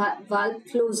when the valve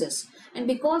closes, and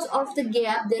because of the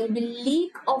gap there will be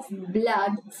leak of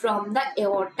blood from the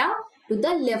aorta to the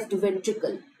left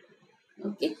ventricle,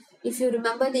 okay. If you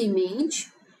remember the image,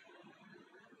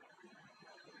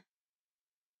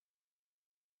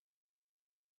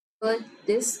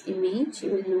 this image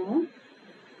you will know,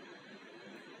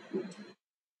 okay.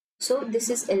 So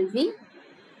this is LV,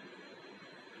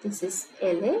 this is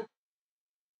LA.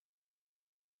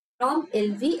 From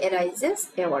LV arises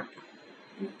aorta.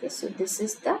 Okay, so this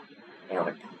is the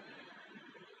aorta.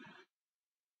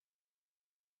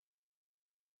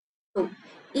 So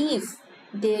if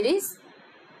there is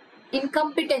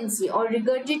incompetency or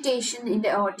regurgitation in the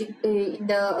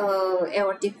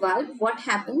aortic valve, what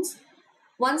happens?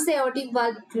 Once the aortic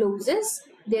valve closes,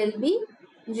 there will be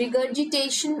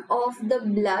regurgitation of the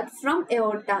blood from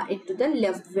aorta into the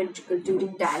left ventricle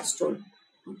during diastole.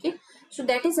 Okay, so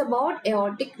that is about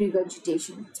aortic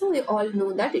regurgitation. So we all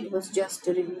know that, it was just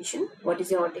a revision. What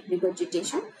is aortic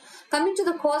regurgitation? Coming to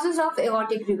the causes of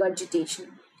aortic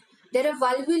regurgitation, there are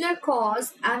valvular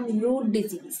cause and root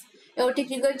disease.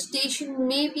 Aortic regurgitation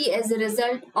may be as a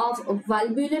result of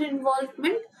valvular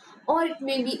involvement, or it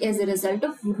may be as a result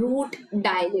of root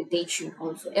dilatation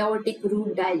also, aortic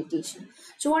root dilatation.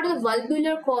 So what are the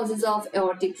valvular causes of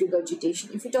aortic regurgitation?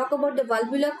 If you talk about the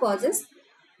valvular causes,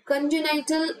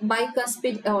 congenital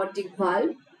bicuspid aortic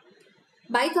valve.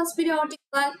 Bicuspid aortic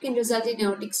valve can result in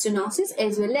aortic stenosis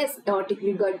as well as aortic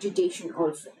regurgitation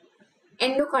also.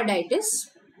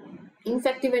 Endocarditis,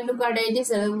 infective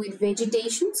endocarditis along with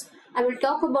vegetations. I will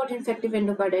talk about infective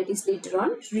endocarditis later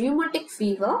on. Rheumatic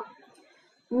fever,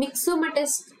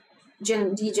 myxomatous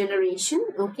degeneration,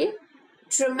 okay,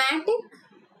 traumatic,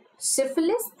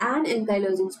 syphilis, and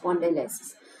ankylosing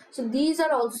spondylitis. So these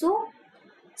are also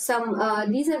some,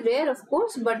 these are rare of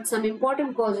course, but some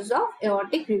important causes of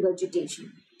aortic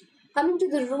regurgitation. Coming to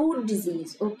the root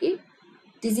disease, okay,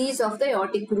 disease of the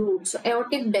aortic root. So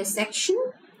aortic dissection,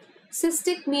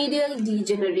 cystic medial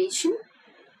degeneration,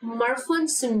 Marfan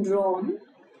syndrome,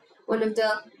 one of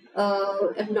the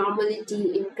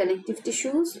abnormality in connective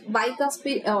tissues,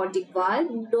 bicuspid aortic valve,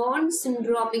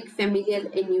 non-syndromic familial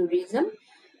aneurysm,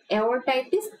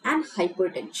 aortitis, and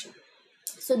hypertension.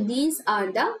 So these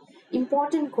are the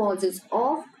important causes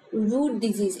of root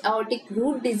disease, aortic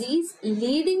root disease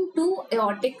leading to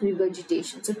aortic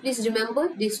regurgitation. So please remember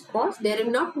this cause. There are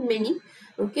not many,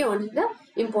 okay, only the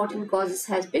important causes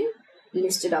has been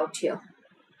listed out here.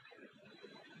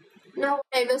 Now what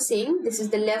I was saying, this is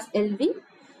the left LV,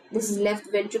 this is left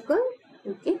ventricle,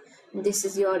 okay, this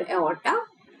is your aorta,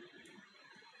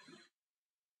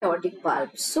 aortic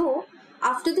valve. So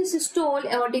after the systole,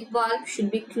 aortic valve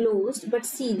should be closed, but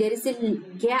see there is a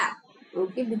gap,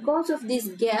 okay, because of this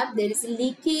gap there is a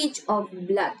leakage of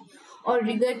blood or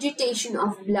regurgitation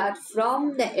of blood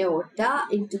from the aorta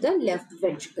into the left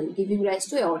ventricle, giving rise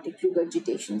to aortic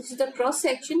regurgitation. This is the cross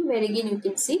section where again you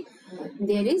can see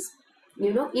there is,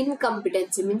 you know,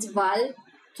 incompetency, means valve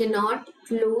cannot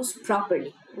close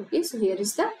properly, okay. So here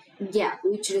is the gap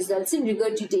which results in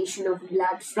regurgitation of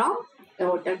blood from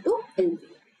aorta to LV,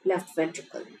 left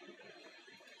ventricle.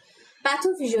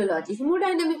 Pathophysiology,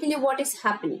 hemodynamically what is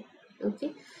happening,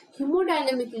 okay,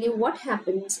 hemodynamically what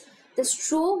happens, the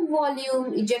stroke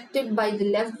volume ejected by the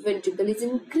left ventricle is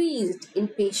increased in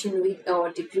patient with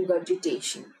aortic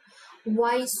regurgitation.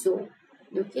 Why so?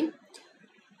 Okay,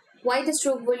 why the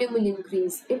stroke volume will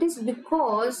increase? It is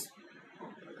because,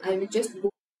 I will just go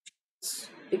this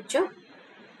picture.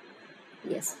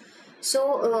 Yes.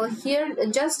 So here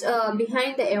just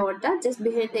behind the aorta,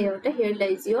 here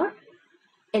lies your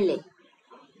LA.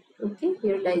 Okay,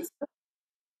 here lies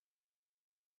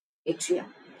your atria.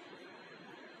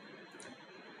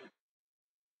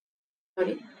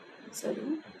 Sorry.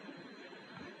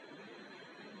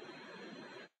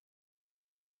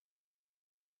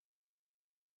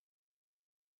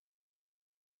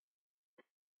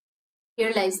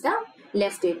 Here lies the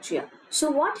left atria. So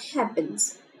what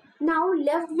happens? Now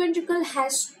left ventricle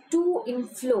has two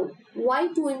inflow. Why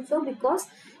two inflow? Because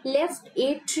left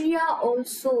atria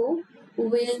also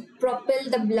will propel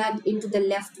the blood into the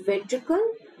left ventricle,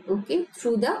 okay,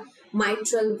 through the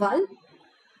mitral valve,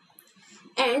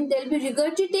 and there will be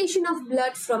regurgitation of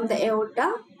blood from the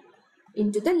aorta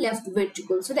into the left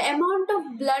ventricle. So the amount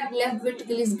of blood left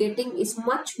ventricle is getting is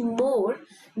much more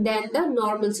than the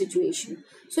normal situation.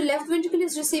 So left ventricle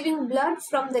is receiving blood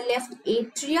from the left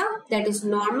atria, that is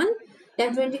normal.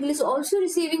 Left ventricle is also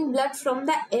receiving blood from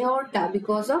the aorta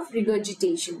because of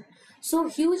regurgitation. So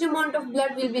huge amount of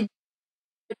blood will be,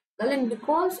 and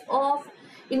because of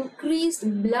increased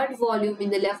blood volume in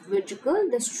the left ventricle,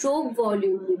 the stroke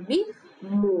volume will be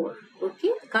more,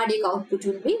 okay, cardiac output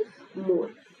will be more.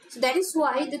 So that is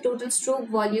why the total stroke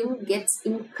volume gets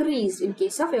increased in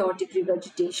case of aortic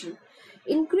regurgitation.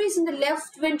 Increase in the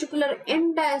left ventricular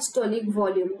end diastolic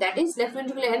volume, that is left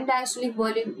ventricular end diastolic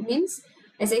volume means,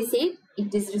 as I said,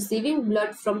 it is receiving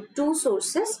blood from two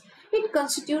sources. It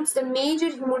constitutes the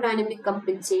major hemodynamic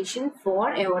compensation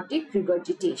for aortic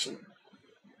regurgitation.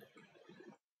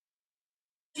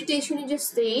 Regurgitation is a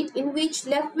state in which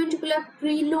left ventricular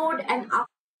preload and outflow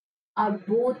are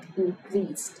both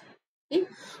increased. Okay?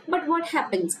 But what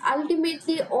happens?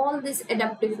 Ultimately, all these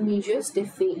adaptive measures, they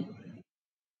fail.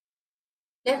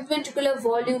 Left ventricular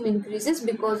volume increases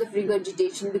because of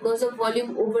regurgitation. Because of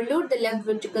volume overload, the left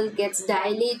ventricle gets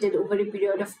dilated over a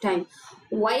period of time.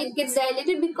 Why it gets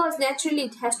dilated? Because naturally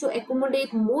it has to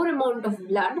accommodate more amount of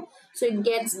blood, so it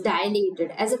gets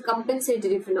dilated as a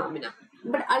compensatory phenomena.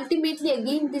 But ultimately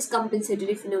again this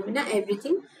compensatory phenomena,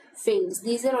 everything fails.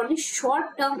 These are only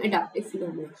short-term adaptive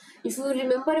phenomena. If you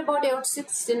remember about aortic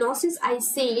stenosis, I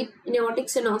said in aortic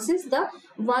stenosis the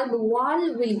valve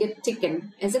wall will get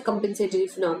thickened as a compensatory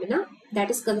phenomena,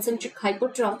 that is concentric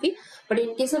hypertrophy. But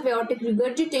in case of aortic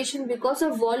regurgitation, because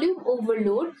of volume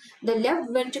overload, the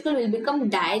left ventricle will become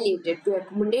dilated to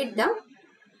accommodate the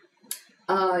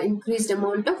increased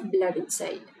amount of blood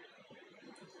inside.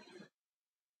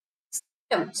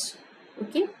 Symptoms,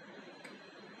 okay.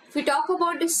 If we talk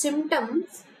about the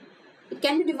symptoms, it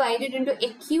can be divided into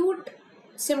acute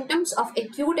symptoms of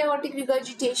acute aortic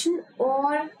regurgitation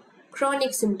or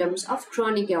chronic symptoms of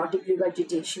chronic aortic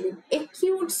regurgitation. In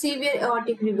acute severe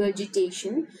aortic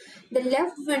regurgitation, the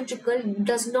left ventricle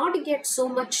does not get so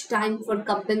much time for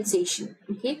compensation.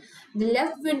 Okay, the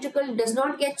left ventricle does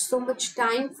not get so much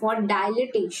time for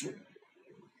dilatation.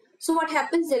 So what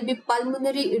happens? There will be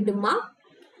pulmonary edema,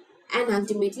 and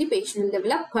ultimately patient will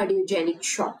develop cardiogenic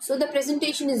shock. So the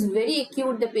presentation is very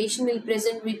acute. The patient will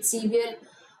present with severe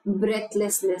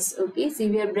breathlessness, okay,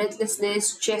 severe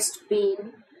breathlessness, chest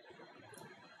pain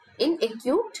in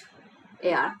acute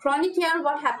AR. Chronic AR,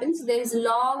 what happens? There is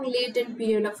long latent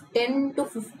period of 10 to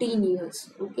 15 years,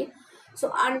 okay.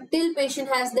 So until patient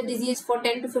has the disease for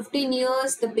 10 to 15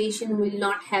 years, the patient will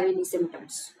not have any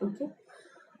symptoms, okay.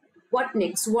 What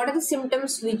next? What are the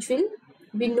symptoms which will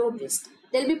be noticed?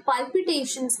 There will be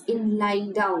palpitations in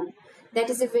lying down. That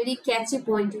is a very catchy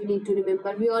point you need to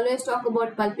remember. We always talk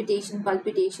about palpitation, but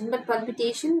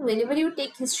palpitation, whenever you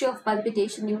take history of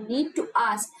palpitation, you need to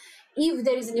ask if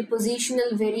there is any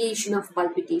positional variation of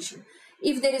palpitation.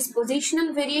 If there is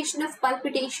positional variation of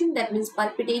palpitation, that means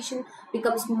palpitation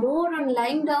becomes more on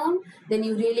lying down, then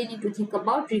you really need to think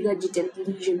about regurgitant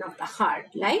lesion of the heart,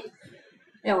 like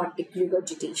aortic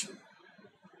regurgitation.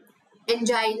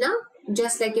 Angina,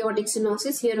 just like aortic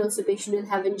stenosis, here also patient will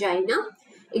have angina.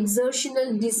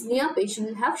 Exertional dyspnea, patient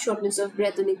will have shortness of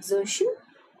breath on exertion.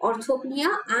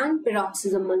 Orthopnea and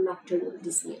paroxysmal nocturnal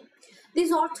dyspnea.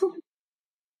 These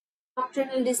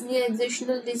nocturnal dyspnea,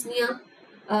 exertional dyspnea,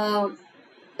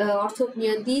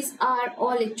 orthopnea, these are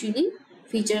all actually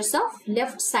features of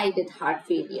left-sided heart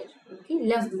failure, okay,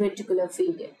 left ventricular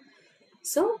failure.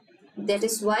 So that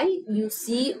is why you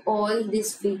see all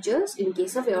these features in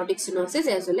case of aortic stenosis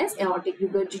as well as aortic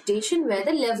regurgitation, where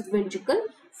the left ventricle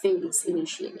fails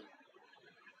initially.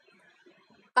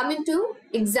 Coming to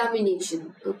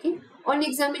examination, okay. On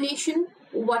examination,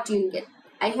 what you will get?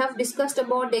 I have discussed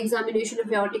about the examination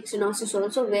of aortic stenosis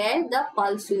also, where the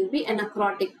pulse will be an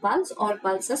anacrotic pulse or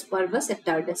pulsus parvus et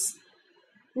tardus.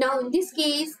 Now in this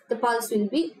case, the pulse will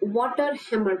be water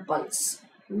hammer pulse.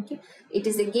 Okay, it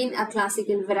is again a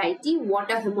classical variety,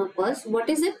 water hammer pulse. What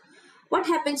is it? What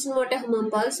happens in water hammer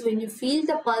pulse? When you feel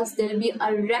the pulse, there will be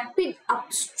a rapid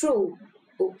upstroke,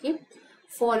 okay,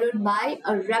 followed by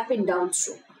a rapid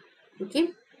downstroke.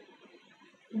 Okay,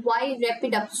 why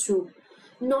rapid upstroke?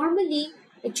 Normally,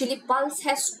 actually, pulse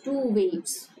has two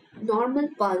waves. Normal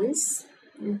pulse,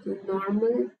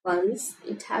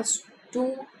 it has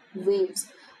two waves.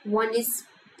 One is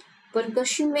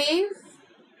percussion wave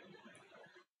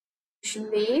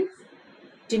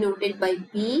denoted by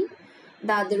P.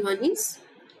 The other one is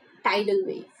tidal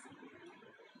wave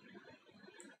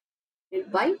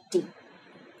denoted by T.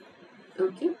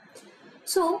 Okay.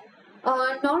 So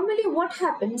normally what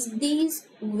happens, these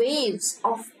waves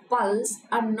of pulse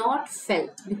are not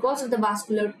felt because of the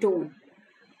vascular tone,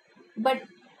 but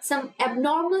some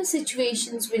abnormal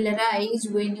situations will arise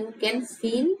when you can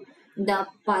feel the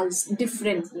pulse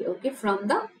differently, okay, from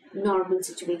the normal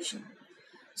situation.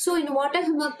 So in water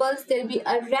hammer pulse, there will be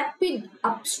a rapid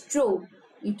upstroke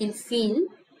you can feel,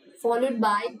 followed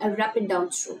by a rapid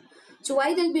downstroke. So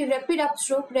why there will be rapid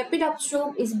upstroke? Rapid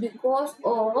upstroke is because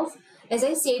of, as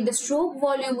I said, the stroke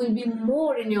volume will be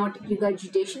more in aortic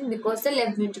regurgitation because the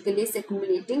left ventricle is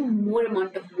accumulating more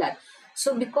amount of blood.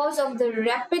 So because of the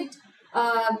rapid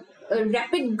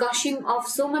gushing of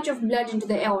so much of blood into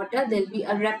the aorta, there will be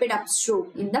a rapid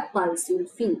upstroke in the pulse you will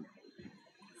feel,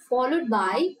 followed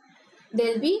by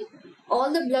there will be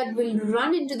all the blood will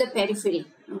run into the periphery.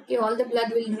 Okay, all the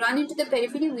blood will run into the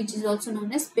periphery, which is also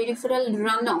known as peripheral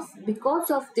runoff.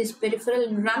 Because of this peripheral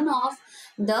runoff,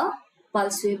 the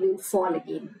pulse wave will fall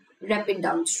again, rapid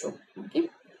downstroke. Okay.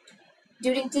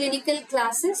 During clinical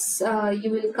classes, you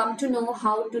will come to know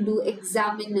how to do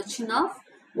examination of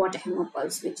water hammer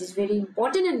pulse, which is very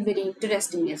important and very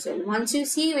interesting as well. Once you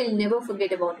see, you will never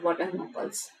forget about water hammer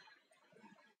pulse.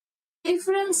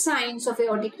 Peripheral signs of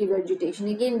aortic regurgitation.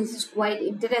 Again, this is quite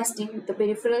interesting. The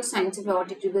peripheral signs of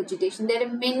aortic regurgitation. There are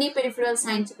many peripheral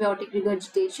signs of aortic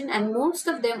regurgitation, and most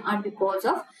of them are because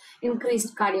of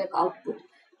increased cardiac output.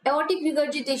 Aortic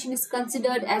regurgitation is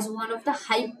considered as one of the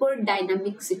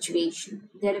hyperdynamic situations.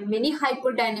 There are many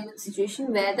hyperdynamic situations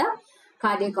where the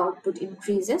cardiac output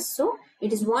increases. So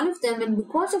it is one of them, and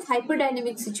because of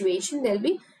hyperdynamic situation, there will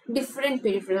be different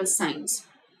peripheral signs.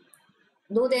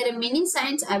 Though there are many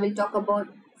signs, I will talk about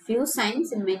few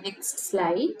signs in my next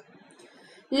slide.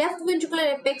 Left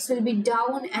ventricular apex will be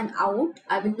down and out.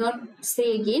 I will not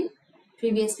say again.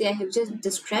 Previously, I have just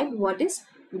described what is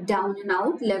down and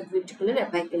out left ventricular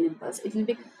apical impulse. It will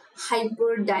be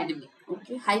hyperdynamic.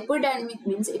 Okay, hyperdynamic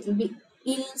means it will be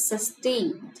ill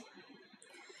sustained.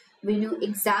 when you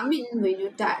examine, when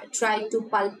you try to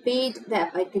palpate the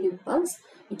apical impulse,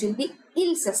 it will be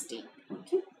ill sustained.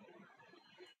 Okay.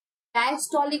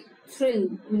 Diastolic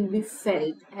thrill will be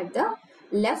felt at the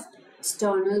left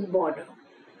sternal border.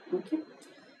 Okay.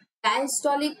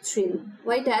 Diastolic thrill.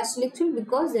 Why diastolic thrill?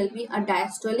 Because there will be a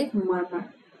diastolic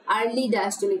murmur, early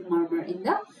diastolic murmur in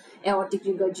the aortic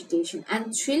regurgitation.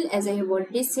 And thrill, as I have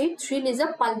already said, thrill is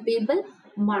a palpable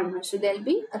murmur. So there will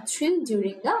be a thrill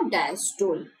during the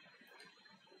diastole.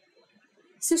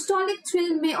 Systolic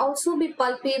thrill may also be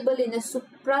palpable in a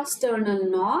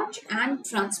suprasternal notch and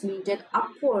transmitted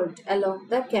upward along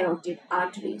the carotid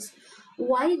arteries.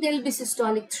 Why there will be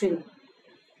systolic thrill?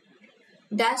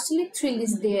 Diastolic thrill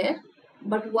is there,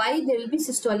 but why there will be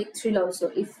systolic thrill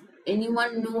also? If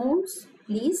anyone knows,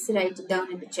 please write it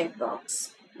down in the chat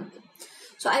box. Okay.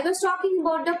 So I was talking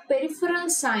about the peripheral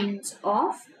signs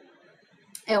of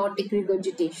aortic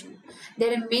regurgitation.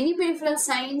 There are many peripheral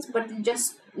signs, but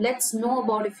just let's know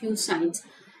about a few signs.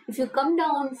 If you come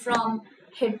down from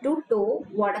head to toe,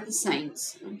 what are the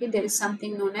signs? Okay, there is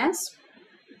something known as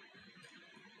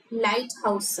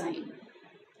lighthouse sign.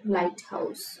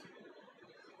 Lighthouse.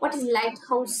 What is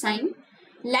lighthouse sign?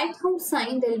 Lighthouse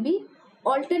sign, there will be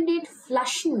alternate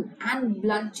flushing and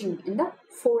blanching in the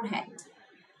forehead.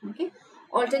 Okay,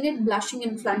 alternate blushing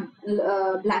and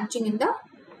blanching in the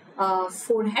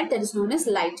forehead, that is known as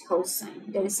lighthouse sign.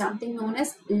 There is something known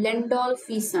as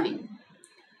Landolfi sign.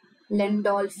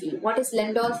 Landolfi. What is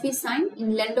Landolfi sign?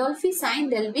 In Landolfi sign,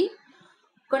 there will be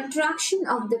contraction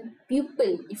of the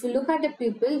pupil. If you look at the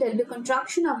pupil, there will be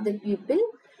contraction of the pupil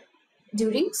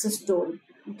during systole.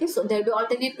 Okay, so there will be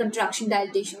alternate contraction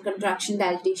dilatation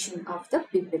of the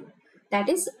pupil. That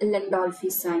is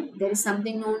Landolfi sign. There is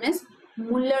something known as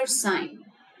Muller sign.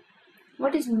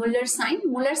 What is Muller sign?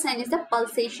 Muller sign is the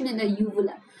pulsation in the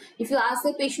uvula. If you ask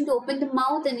the patient to open the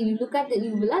mouth and you look at the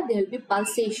uvula, there will be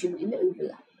pulsation in the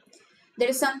uvula. There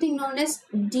is something known as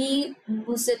de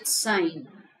Muset sign.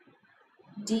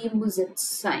 De Muset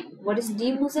sign. What is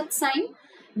de Muset sign?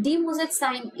 De Muset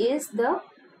sign is the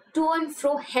to and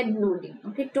fro head nodding.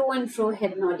 Okay, to and fro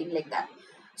head nodding, like that.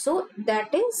 So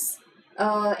that is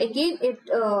again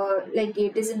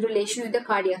it is in relation with the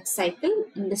cardiac cycle.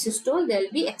 In the systole, there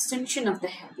will be extension of the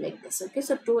head like this. Okay,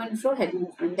 so to and fro head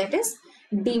movement, that is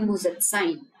de Muset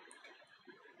sign.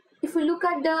 If we look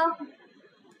at the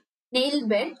nail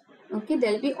bed, okay,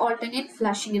 there will be alternate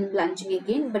flushing and blanching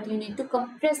again, but you need to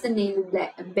compress the nail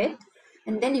bed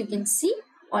and then you can see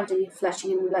alternate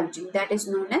flushing and blanching. That is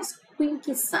known as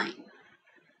Quincke sign.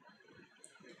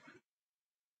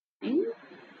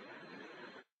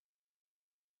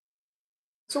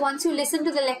 So once you listen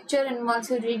to the lecture and once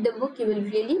you read the book, you will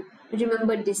really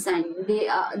remember this sign.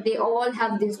 They all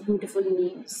have these beautiful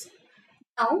names.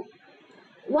 Now,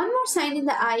 one more sign in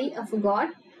the eye, I forgot.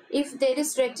 If there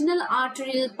is retinal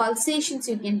arterial pulsations,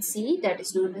 you can see, that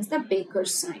is known as the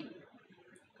Baker's sign.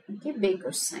 Okay,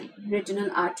 Baker's sign.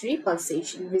 Retinal artery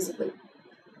pulsation visible.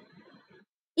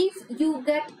 If you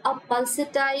get a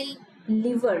pulsatile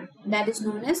liver, that is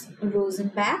known as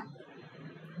Rosenbach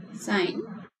sign.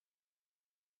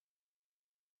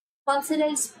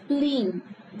 Pulsatile spleen,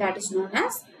 that is known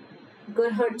as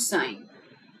Gerhardt sign.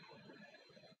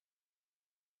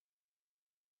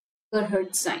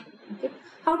 Gerhardt sign. Okay.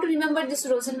 How to remember this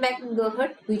Rosenbach and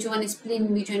Gerhardt? Which one is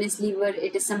spleen, which one is liver?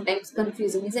 It is sometimes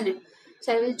confusing, isn't it?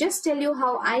 So I will just tell you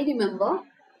how I remember.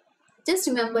 Just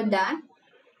remember that.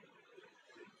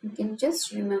 You can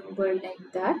just remember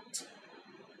like that.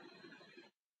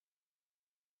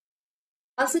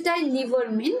 Pulsatile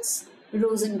liver means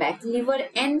Rosenbach. Liver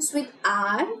ends with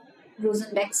R.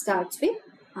 Rosenbach starts with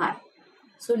R.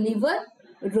 So liver,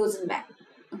 Rosenbach.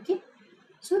 Okay.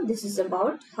 So this is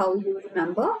about how you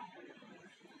remember.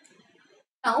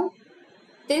 Now,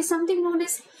 there is something known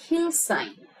as Hill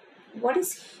sign. What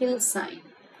is Hill sign?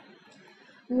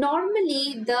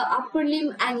 Normally, the upper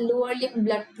limb and lower limb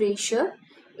blood pressure,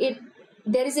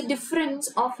 there is a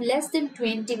difference of less than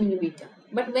 20 millimeter.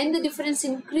 But when the difference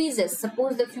increases,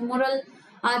 suppose the femoral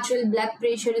arterial blood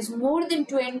pressure is more than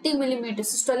 20 millimeter,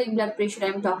 systolic blood pressure I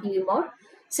am talking about.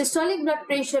 Systolic blood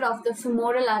pressure of the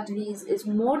femoral arteries is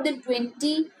more than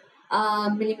 20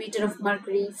 millimeter of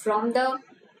mercury from the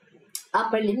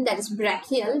upper limb, that is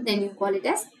brachial, then you call it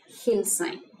as Hill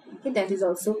sign. Okay, that is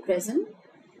also present.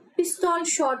 Pistol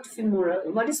short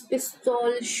femoral. What is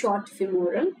pistol short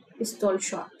femoral? Pistol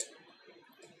short.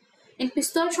 In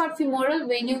pistol short femoral,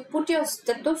 when you put your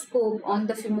stethoscope on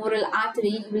the femoral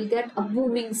artery, you will get a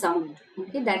booming sound.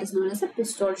 Okay, that is known as a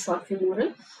pistol short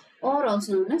femoral, or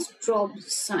also known as Traub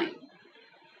sign.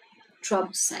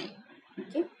 Traub sign.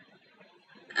 Okay,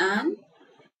 and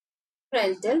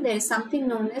I'll tell, there is something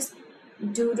known as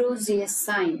Durozius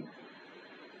sign.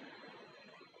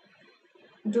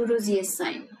 Durozius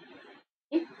sign.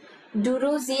 Okay?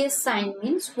 Durozius sign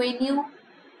means when you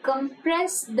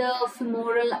compress the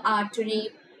femoral artery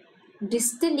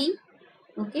distally,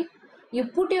 okay, you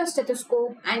put your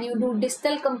stethoscope and you do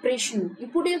distal compression. You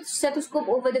put your stethoscope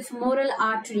over the femoral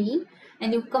artery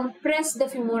and you compress the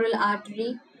femoral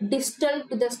artery distal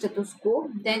to the stethoscope,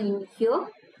 then you hear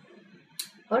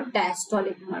a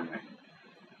diastolic murmur.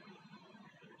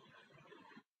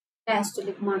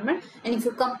 Diastolic murmur. And if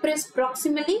you compress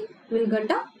proximally, you will get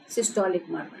a systolic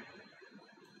murmur.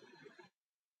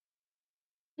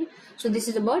 So this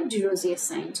is about Durozius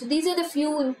sign. So these are the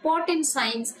few important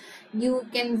signs you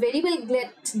can very well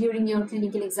get during your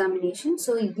clinical examination.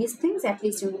 So these things at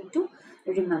least you need to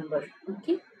remember.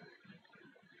 Okay.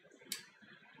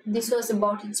 This was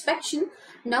about inspection.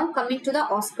 Now coming to the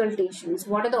auscultations.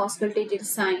 What are the auscultated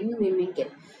signs we may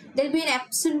get? There will be an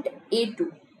absent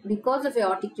A2. Because of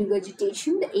aortic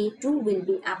regurgitation, the A2 will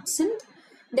be absent.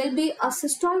 There will be a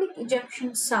systolic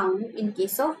ejection sound in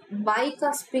case of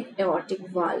bicuspid aortic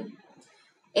valve.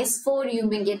 S4 you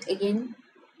may get again.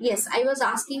 Yes, I was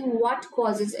asking what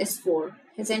causes S4.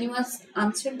 Has anyone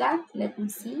answered that? Let me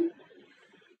see.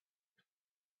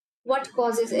 What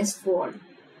causes S4?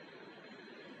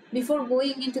 Before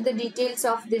going into the details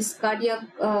of this cardiac,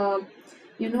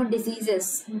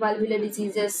 diseases, valvular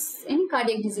diseases, any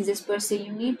cardiac diseases per se,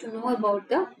 you need to know about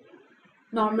the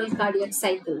normal cardiac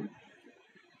cycle.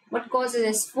 What causes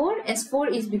S4?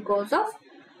 S4 is because of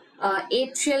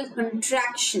atrial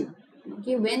contraction.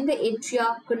 Okay, when the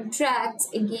atria contracts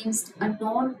against a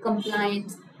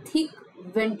non-compliant thick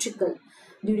ventricle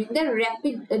during the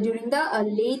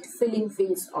late filling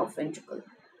phase of ventricle.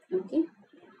 Okay,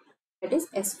 that is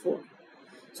S4.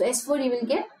 So S4 you will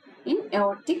get in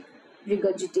aortic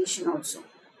regurgitation also.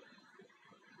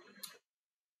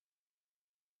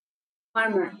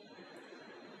 Murmur.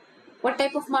 What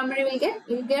type of murmur you will get?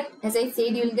 You will get, as I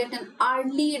said, you will get an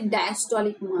early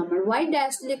diastolic murmur. Why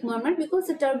diastolic murmur? Because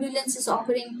the turbulence is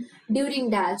occurring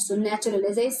during diastole, natural.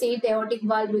 As I said, the aortic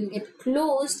valve will get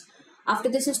closed. After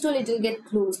the systole, it will get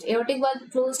closed. Aortic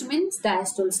valve closed means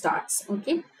diastole starts.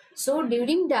 Okay. So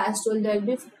during diastole, there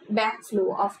will be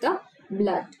backflow of the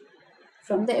blood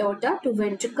from the aorta to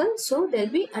ventricle. So there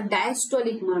will be a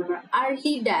diastolic murmur,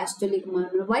 early diastolic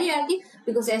murmur. Why early?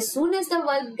 Because as soon as the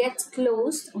valve gets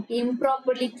closed, okay,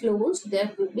 improperly closed,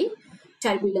 there will be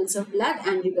turbulence of blood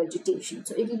and regurgitation.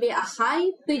 So it will be a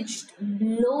high-pitched,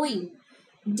 blowing,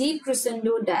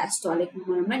 decrescendo diastolic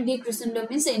murmur. Decrescendo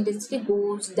means the intensity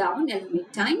goes down every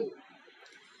time.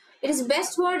 It is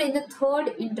best heard in the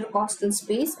third intercostal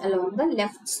space along the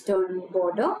left sternal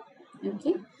border.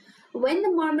 Okay. When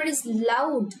the murmur is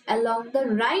loud along the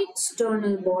right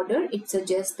sternal border, it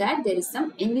suggests that there is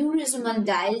some aneurysmal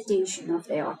dilatation of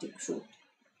the aortic root.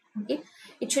 Okay,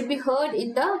 it should be heard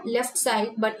in the left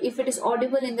side, but if it is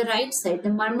audible in the right side, the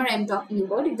murmur I am talking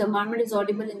about, if the murmur is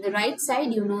audible in the right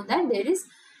side, you know that there is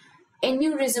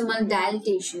aneurysmal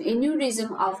dilatation,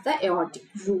 aneurysm of the aortic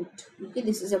root. Okay,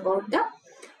 this is about the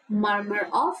murmur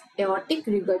of aortic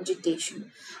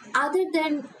regurgitation. Other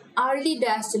than early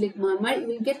diastolic murmur, you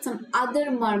will get some other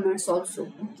murmurs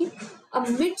also. Okay, a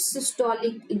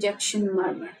mid-systolic ejection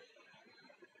murmur.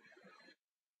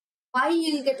 Why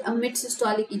you will get a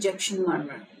mid-systolic ejection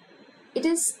murmur? It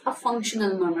is a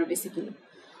functional murmur basically.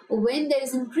 When there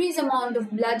is increased amount of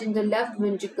blood in the left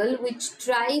ventricle which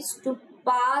tries to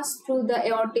pass through the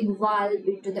aortic valve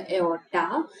into the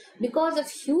aorta, because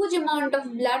of huge amount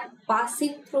of blood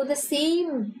passing through the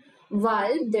same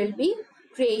valve, there will be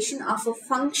creation of a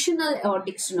functional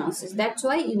aortic stenosis. That's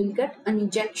why you will get an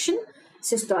ejection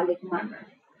systolic murmur.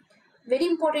 Very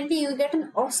importantly, you get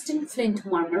an Austin-Flint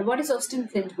murmur. What is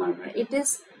Austin-Flint murmur? It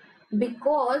is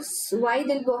because, why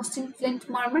there will be Austin-Flint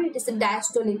murmur? It is a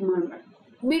diastolic murmur.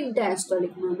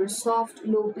 Mid-diastolic murmur, soft,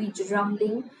 low-pitch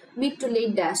rumbling, mid to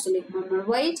late diastolic murmur.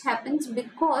 Why it happens?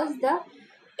 Because the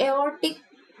aortic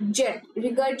jet,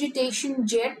 regurgitation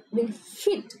jet will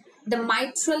hit the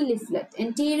mitral leaflet.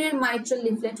 Anterior mitral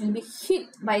leaflet will be hit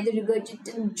by the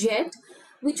regurgitant jet,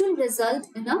 which will result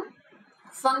in a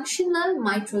functional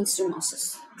mitral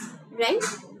stenosis, right?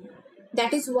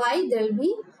 That is why there will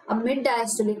be a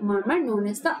mid-diastolic murmur known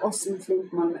as the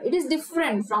Austin-Flint murmur. It is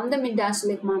different from the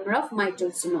mid-diastolic murmur of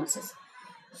mitral stenosis.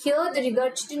 Here, the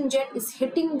regurgitant jet is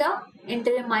hitting the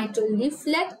anterior mitral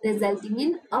leaflet, resulting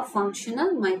in a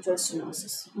functional mitral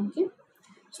stenosis. Okay,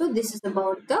 so this is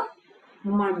about the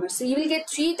murmur. So you will get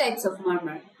three types of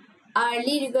murmur: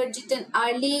 early regurgitant,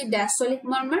 early diastolic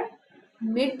murmur,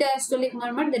 mid-diastolic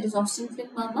murmur, that is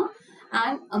Austin-Flint murmur,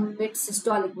 and a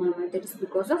mid-systolic murmur. That is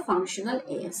because of functional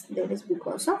AS.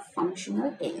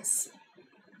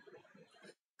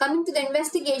 Coming to the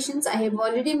investigations, I have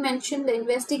already mentioned the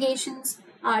investigations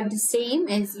are the same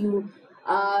as you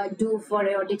do for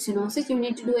aortic stenosis. You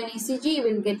need to do an ECG, you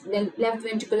will get left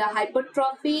ventricular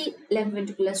hypertrophy, left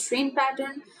ventricular strain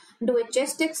pattern. Do a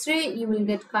chest x-ray, you will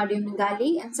get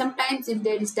cardiomegaly, and sometimes if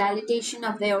there is dilatation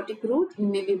of the aortic root, you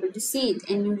may be able to see it,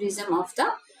 aneurysm of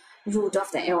the root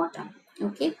of the aorta.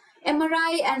 Okay.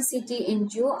 MRI and CT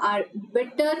angio are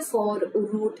better for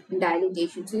root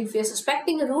dilatation. So if you're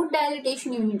suspecting a root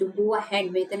dilatation, you need to go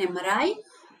ahead with an MRI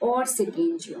or CT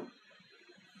angio.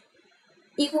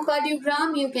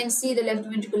 Echocardiogram, you can see the left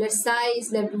ventricular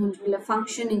size, left ventricular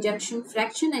function, ejection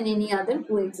fraction, and any other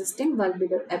coexisting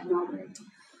valvular abnormality.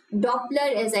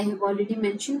 Doppler, as I have already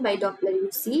mentioned, by Doppler you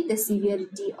see the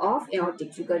severity of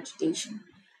aortic regurgitation.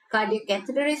 Cardiac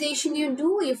catheterization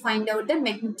you find out the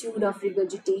magnitude of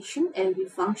regurgitation, LV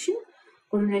function,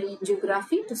 coronary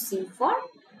angiography to see for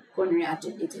coronary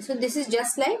artery disease. So this is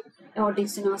just like aortic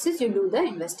stenosis, you do the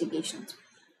investigations.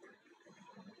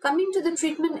 Coming to the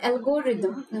treatment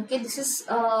algorithm, okay, this is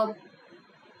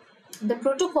the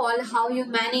protocol how you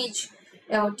manage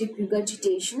aortic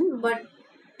regurgitation, but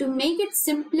to make it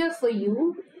simpler for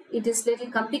you, it is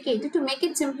little complicated. To make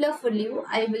it simpler for you,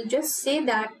 I will just say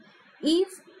that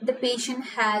if the patient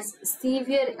has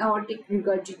severe aortic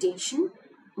regurgitation,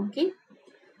 okay,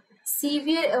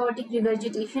 severe aortic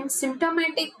regurgitation,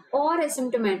 symptomatic or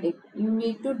asymptomatic, you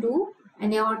need to do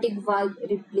an aortic valve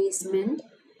replacement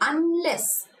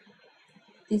unless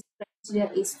this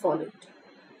criteria is followed.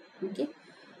 Okay,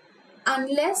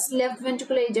 unless left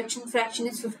ventricular ejection fraction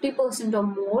is 50% or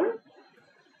more,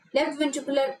 left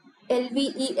ventricular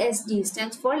LVESD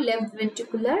stands for left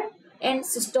ventricular end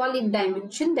systolic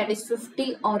dimension, that is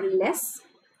 50 or less.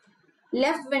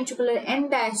 Left ventricular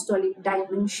end diastolic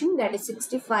dimension, that is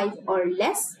 65 or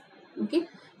less. Okay,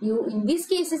 you in these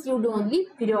cases you do only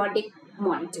periodic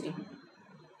monitoring.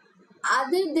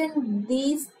 Other than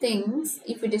these things,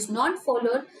 if it is not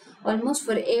followed, almost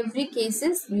for every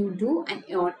cases you do an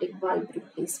aortic valve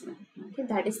replacement. Okay,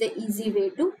 that is the easy way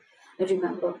to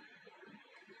remember.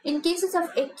 In cases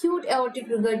of acute aortic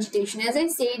regurgitation, as I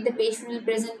said, the patient will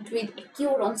present with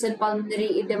acute onset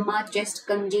pulmonary edema, chest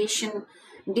congestion,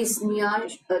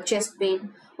 dyspnea, chest pain.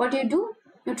 What you do?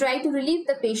 You try to relieve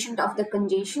the patient of the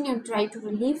congestion. You try to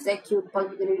relieve the acute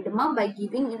pulmonary edema by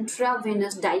giving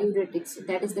intravenous diuretics.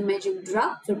 That is the magic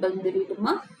drug for pulmonary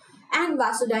edema. And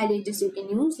vasodilators you can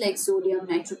use like sodium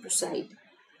nitroprusside.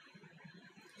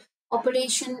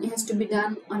 Operation has to be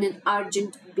done on an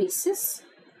urgent basis.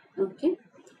 Okay.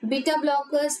 Beta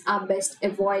blockers are best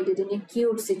avoided in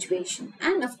acute situation,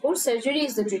 and of course surgery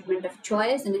is the treatment of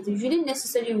choice and is usually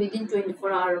necessary within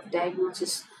 24 hours of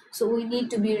diagnosis. So we need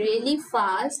to be really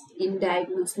fast in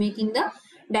making the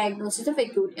diagnosis of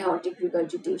acute aortic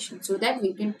regurgitation so that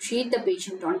we can treat the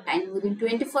patient on time. Within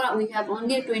 24 hours, we have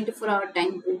only a 24-hour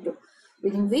time window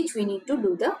within which we need to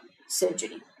do the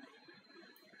surgery.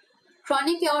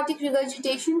 Chronic aortic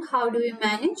regurgitation, how do we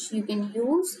manage? You can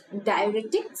use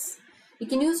diuretics. You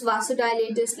can use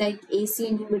vasodilators like AC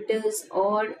inhibitors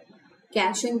or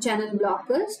calcium channel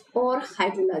blockers or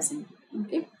hydrolazine.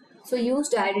 Okay, so use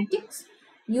diuretics,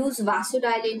 use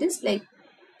vasodilators like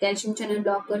calcium channel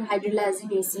blocker,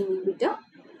 hydrolazine, AC inhibitor.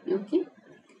 Okay,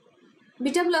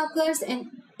 beta blockers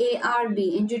and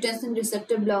ARB, angiotensin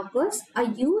receptor blockers, are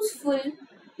useful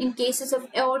in cases of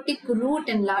aortic root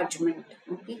enlargement.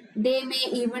 Okay, they may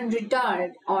even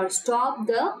retard or stop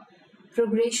the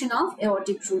progression of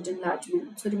aortic root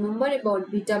enlargement. So remember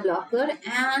about beta blocker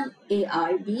and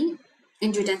ARB,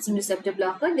 angiotensin receptor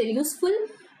blocker. They're useful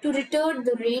to retard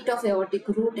the rate of aortic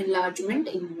root enlargement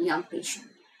in young patient.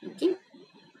 Okay.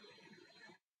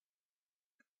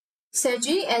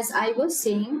 Surgery, as I was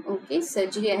saying, okay,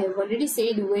 surgery, I have already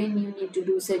said when you need to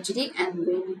do surgery and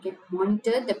when you can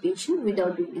monitor the patient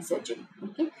without doing a surgery.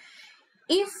 Okay.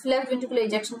 If left ventricular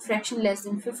ejection fraction less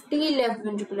than 50, left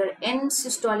ventricular end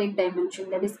systolic dimension,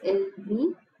 that is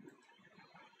LV,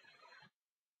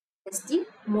 ST,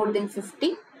 more than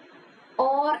 50,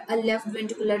 or a left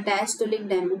ventricular diastolic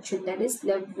dimension, that is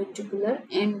left ventricular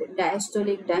end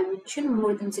diastolic dimension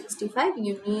more than 65,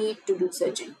 you need to do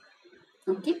surgery.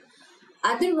 Okay.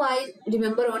 Otherwise,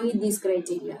 remember only these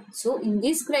criteria. So in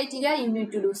this criteria, you need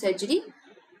to do surgery.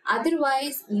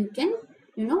 Otherwise, you can,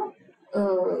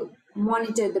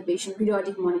 monitor the patient.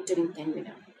 Periodic monitoring can be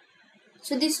done.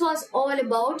 So this was all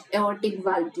about aortic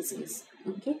valve disease.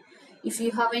 Okay. If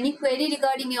you have any query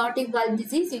regarding aortic valve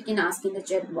disease, you can ask in the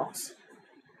chat box.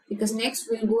 Because next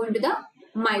we'll go into the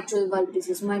mitral valve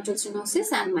disease, mitral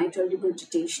stenosis and mitral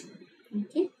regurgitation.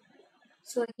 Okay.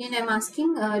 So again, I'm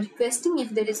asking, requesting if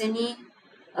there is any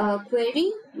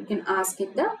query, you can ask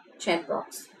in the chat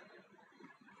box.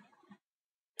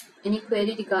 Any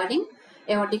query regarding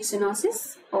aortic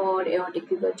stenosis or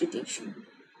aortic regurgitation?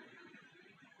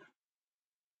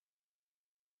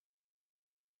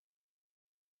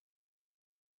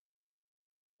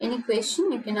 Any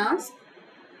question you can ask?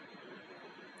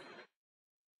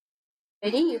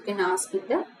 Query you can ask in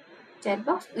the chat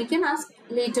box. We can ask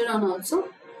later on also.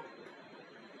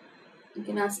 You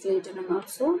can ask later on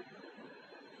also.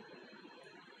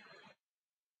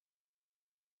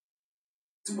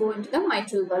 Let's go into the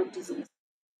mitral valve disease.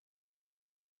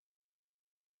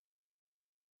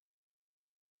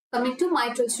 Coming to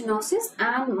mitral stenosis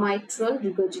and mitral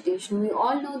regurgitation, we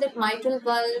all know that mitral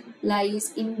valve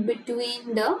lies in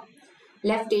between the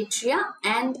left atria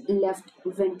and left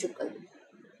ventricle.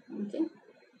 Okay.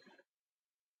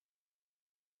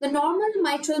 The normal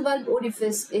mitral valve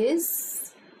orifice is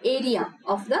area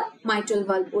of the mitral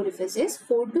valve orifice is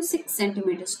 4 to 6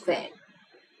 centimeters square.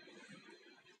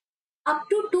 Up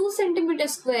to 2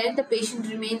 centimeters square, the patient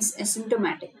remains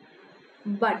asymptomatic.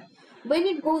 But when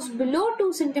it goes below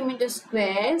 2 centimeters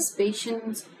squares,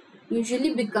 patients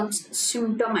usually becomes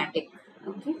symptomatic.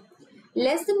 Okay.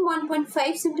 Less than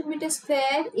 1.5 centimeters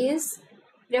square is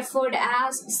referred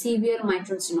as severe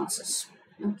mitral stenosis.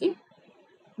 Okay.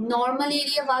 Normal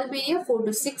area valve area 4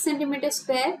 to 6 centimeters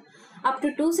square. Up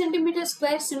to 2 centimeters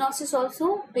square stenosis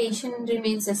also, patient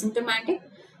remains asymptomatic.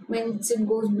 When it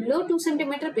goes below 2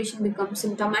 centimeter, patient becomes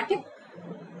symptomatic.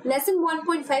 Less than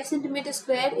 1.5 centimeter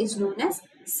square is known as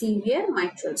severe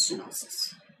mitral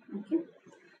stenosis. Okay.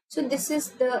 So this is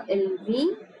the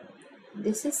LV,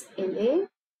 this is LA,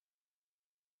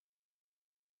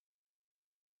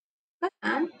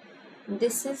 and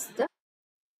this is the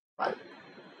valve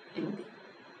MV.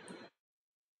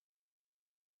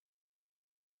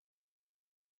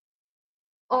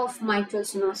 Of mitral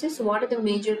stenosis. What are the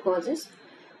major causes?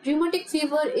 Rheumatic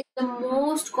fever is the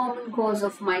most common cause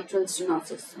of mitral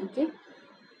stenosis. Okay.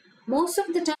 Most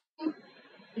of the time,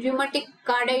 rheumatic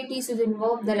carditis is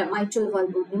involved the mitral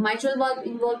valve only. Mitral valve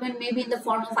involvement may be in the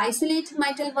form of isolated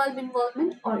mitral valve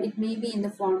involvement, or it may be in the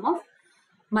form of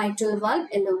mitral valve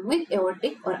along with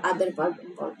aortic or other valve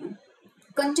involvement.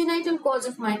 Congenital cause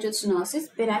of mitral stenosis,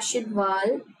 parachute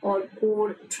valve or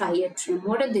core triatrium.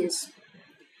 What are these?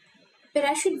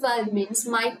 Parachute valve means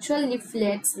mitral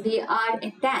leaflets, they are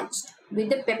attached with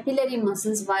the papillary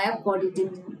muscles via quadri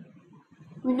tendon.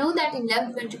 We know that in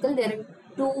left ventricle there are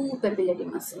two papillary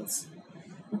muscles.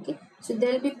 Okay, so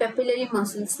there will be papillary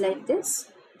muscles like this.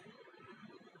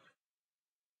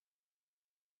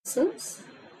 Muscles.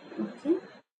 Okay,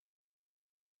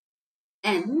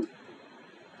 and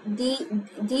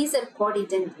these are quadri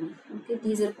tendon. Okay,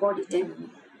 these are quadri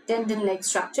tendon. Tendon-like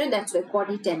structure. That's why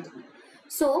quadri tendon.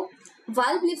 So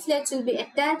valve leaflets will be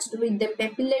attached with the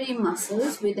papillary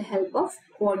muscles with the help of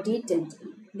quadri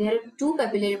tendon. There are two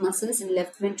papillary muscles in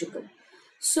left ventricle.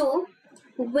 So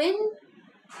when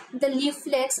the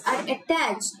leaflets are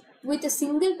attached with a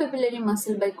single papillary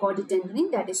muscle by quadri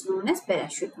tendon, that is known as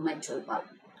parachute mitral valve.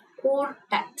 Core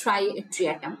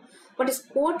triatriatum. What is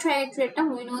core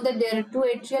triatriatum? We know that there are two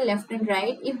atria, left and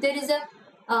right. If there is a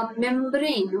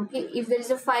membrane, okay, if there is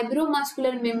a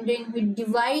fibromuscular membrane which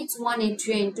divides one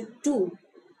atria into two,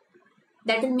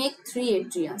 that will make three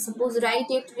atria. Suppose right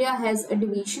atria has a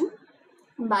division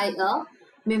by a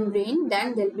membrane,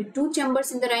 then there will be two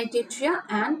chambers in the right atria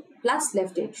and plus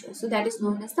left atria. So that is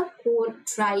known as the core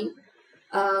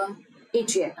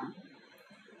atriatum.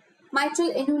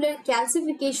 Mitral annular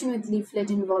calcification with leaflet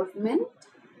involvement,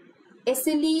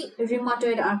 SLE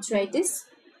rheumatoid arthritis,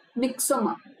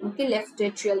 myxoma, okay, left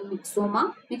atrial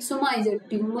myxoma. Myxoma is a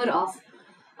tumor of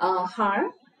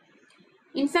heart.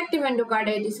 Infective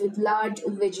endocarditis with large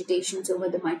vegetations over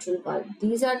the mitral valve.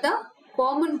 These are the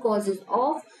common causes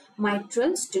of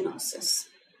mitral stenosis.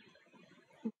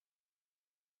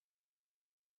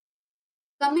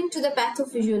 Coming to the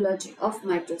pathophysiology of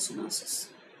mitral stenosis,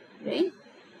 right?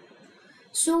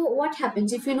 So what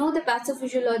happens if you know the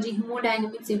pathophysiology,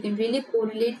 hemodynamics, you can really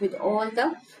correlate with all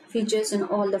the features and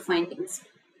all the findings.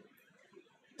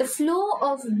 The flow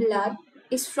of blood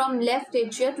is from left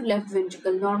atria to left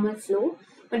ventricle, normal flow,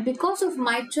 but because of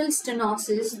mitral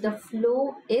stenosis, the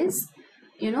flow is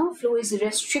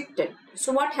restricted.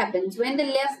 So what happens when the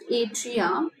left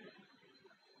atria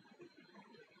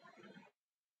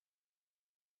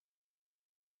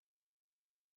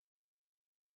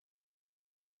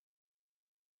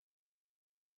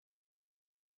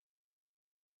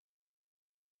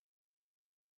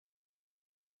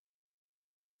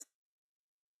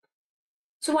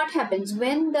So what happens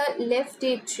when the left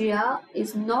atria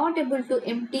is not able to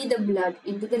empty the blood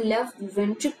into the left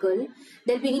ventricle?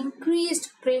 There will be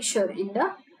increased pressure in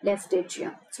the left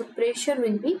atria. So pressure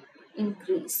will be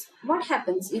increased. What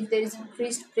happens if there is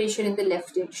increased pressure in the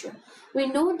left atria? We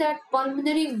know that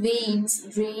pulmonary veins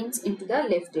drains into the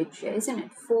left atria, isn't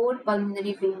it? 4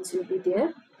 pulmonary veins will be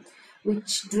there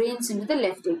which drains into the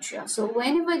left atria. So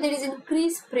whenever there is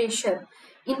increased pressure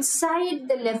inside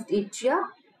the left atria,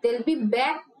 there will be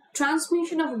back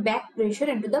transmission of back pressure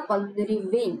into the pulmonary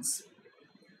veins.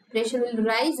 Pressure will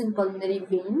rise in pulmonary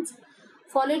veins,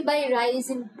 followed by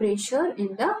rise in pressure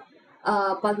in the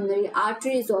pulmonary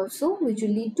arteries also, which will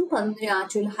lead to pulmonary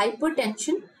arterial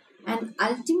hypertension, and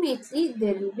ultimately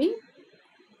there will be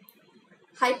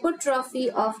hypertrophy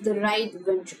of the right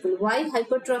ventricle. Why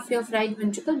hypertrophy of right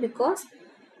ventricle? Because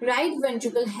right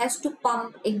ventricle has to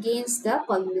pump against the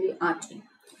pulmonary artery.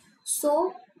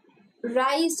 So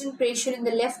rise in pressure in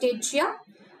the left atria,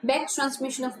 back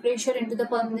transmission of pressure into the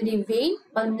pulmonary vein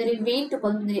to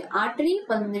pulmonary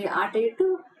artery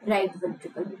to right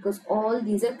ventricle, because all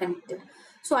these are connected.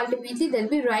 So ultimately there will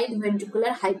be right ventricular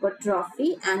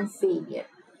hypertrophy and failure.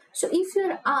 So if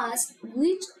you are asked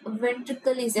which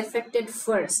ventricle is affected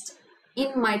first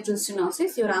in mitral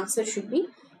stenosis, your answer should be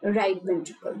right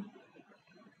ventricle.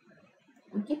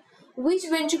 Okay. Which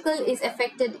ventricle is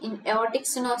affected in aortic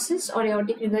stenosis or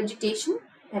aortic regurgitation?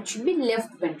 That should be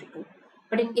left ventricle.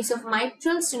 But in case of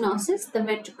mitral stenosis, the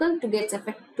ventricle to get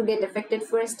affected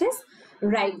first is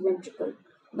right ventricle.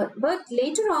 But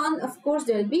later on, of course,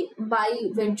 there will be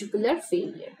biventricular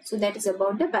failure. So that is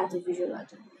about the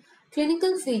pathophysiology.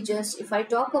 Clinical features. If I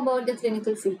talk about the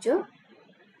clinical feature,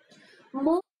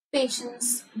 most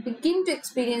patients begin to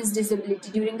experience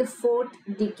disability during the 4th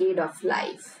decade of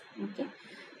life. Okay.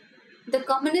 The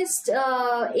commonest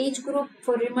age group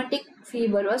for rheumatic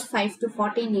fever was 5 to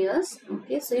 14 years.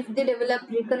 Okay, so if they develop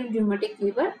recurrent rheumatic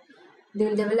fever, they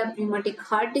will develop rheumatic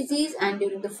heart disease, and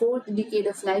during the 4th decade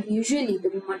of life, usually the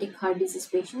rheumatic heart disease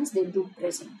patients, they do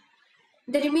present.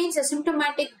 They remain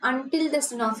asymptomatic until the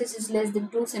stenosis is less than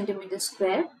 2 centimeters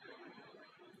square.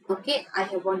 Okay, I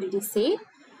have already said.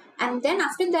 And then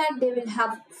after that, they will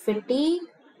have fatigue,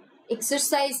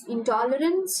 exercise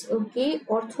intolerance, okay,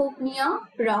 orthopnea,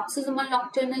 paroxysmal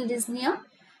nocturnal dyspnea,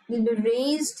 will be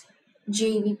raised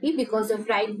JVP because of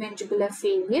right ventricular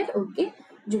failure, okay.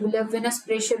 Jugular venous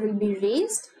pressure will be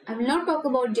raised. I will not talk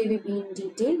about JVP in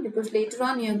detail because later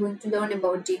on you are going to learn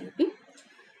about JVP.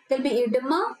 There will be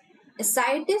edema,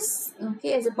 ascites,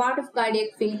 okay, as a part of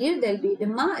cardiac failure, there will be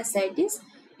edema, ascites.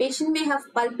 Patient may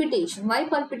have palpitation. Why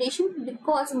palpitation?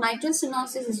 Because mitral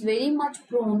stenosis is very much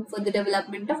prone for the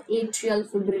development of atrial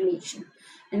fibrillation.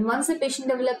 And once the patient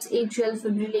develops atrial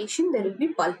fibrillation, there will be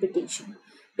palpitation.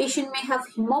 Patient may have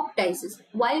hemoptysis.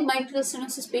 Why mitral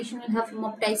stenosis patient will have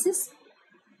hemoptysis?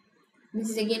 This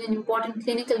is again an important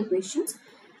clinical question.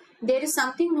 There is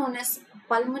something known as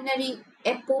pulmonary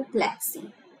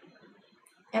apoplexy.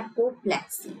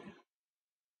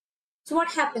 So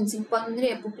what happens in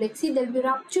pulmonary apoplexy? There will be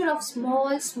rupture of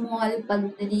small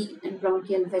pulmonary and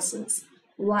bronchial vessels.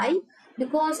 Why?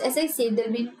 Because as I said, there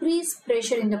will be increased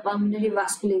pressure in the pulmonary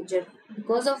vasculature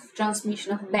because of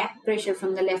transmission of back pressure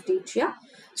from the left atria.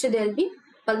 So there will be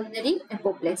pulmonary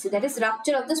apoplexy, that is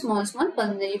rupture of the small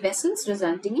pulmonary vessels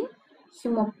resulting in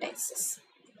hemoptysis.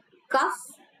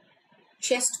 Cough,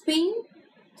 chest pain,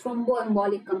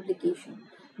 thromboembolic complication.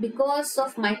 Because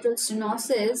of mitral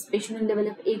stenosis, patient will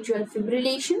develop atrial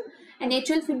fibrillation, and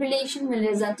atrial fibrillation will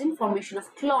result in formation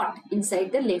of clot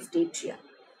inside the left atria.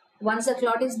 Once the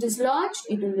clot is dislodged,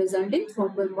 it will result in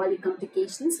thromboembolic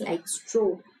complications like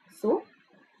stroke. So,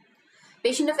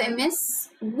 patient of MS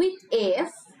with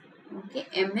AF, okay,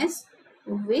 MS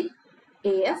with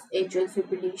AF, atrial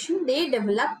fibrillation, they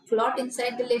develop clot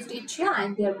inside the left atria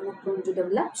and they are more prone to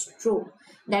develop stroke.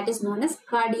 That is known as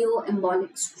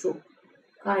cardioembolic stroke.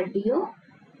 Cardioembolic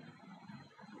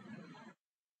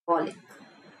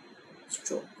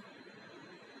stroke.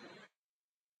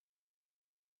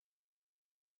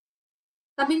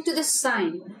 Coming to the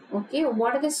sign, okay,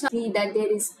 what are the signs? That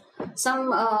there is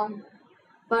some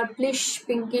purplish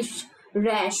pinkish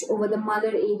rash over the mother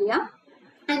area,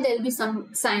 and there will be some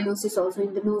cyanosis also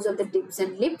in the nose of the tips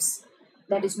and lips.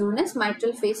 That is known as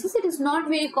mitral phases. It is not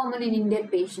very common in Indian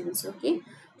patients, okay.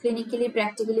 Clinically,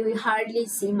 practically, we hardly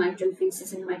see mitral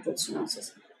phases in mitral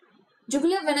stenosis.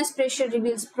 Jugular venous pressure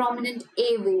reveals prominent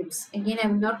A waves. Again, I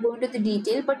am not going into the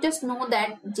detail, but just know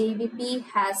that JVP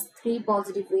has 3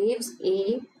 positive waves,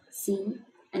 A, C,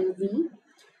 and V,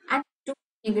 and 2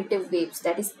 negative waves,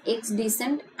 that is X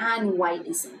descent and Y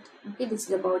descent. Okay, this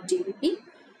is about JVP.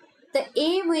 The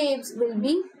A waves will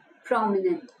be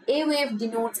prominent. A wave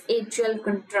denotes atrial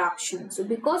contraction. So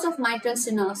because of mitral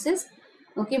stenosis,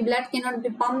 okay, blood cannot be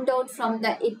pumped out from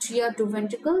the atria to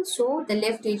ventricle, so the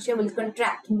left atria will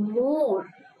contract more,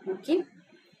 okay,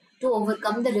 to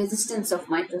overcome the resistance of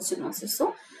mitral stenosis.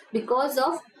 So because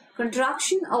of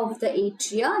contraction of the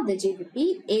atria, the JVP,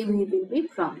 A wave will be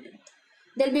prominent.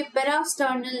 There will be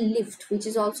parasternal lift, which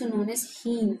is also known as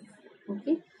heave.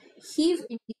 Okay, heave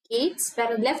indicates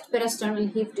left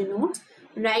parasternal heave denotes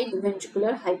right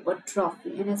ventricular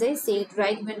hypertrophy, and as I said,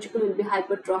 right ventricle will be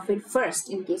hypertrophied first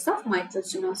in case of mitral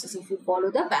stenosis if you follow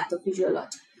the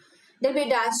pathophysiology. There will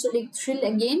be diastolic thrill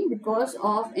again because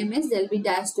of MS. There will be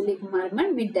diastolic murmur,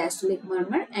 mid-diastolic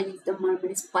murmur, and if the murmur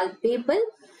is palpable,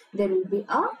 there will be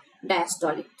a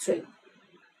diastolic thrill.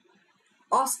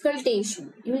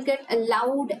 Auscultation, you will get a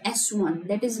loud S1.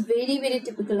 That is very, very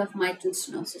typical of mitral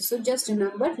stenosis. So just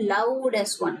remember loud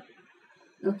S1.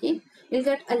 Okay, you will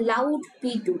get a loud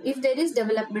P2. If there is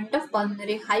development of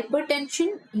pulmonary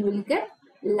hypertension, you will get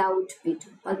loud P2.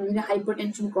 Pulmonary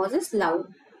hypertension causes loud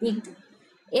P2.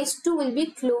 S2 will be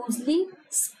closely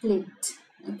split.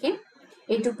 Okay,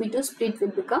 A2 P2 split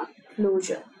will become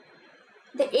closure.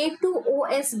 The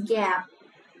A2OS gap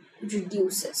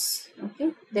reduces.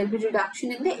 Okay, there will be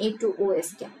reduction in the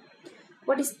A2OS gap.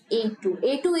 What is A2?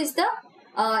 A2 is the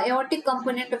aortic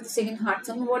component of the second heart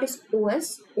sound. What is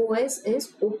OS? OS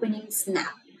is opening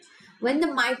snap. When the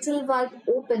mitral valve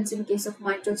opens in case of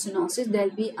mitral stenosis, there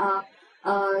will be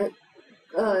a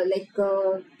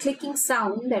clicking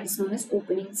sound that is known as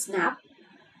opening snap.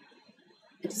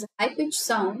 It is a high pitched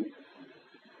sound.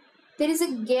 There is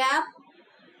a gap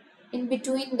in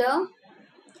between the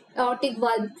aortic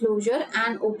valve closure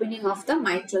and opening of the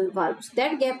mitral valves.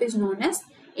 That gap is known as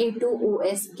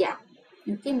A2OS gap.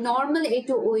 Okay, normal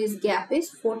A2OS gap is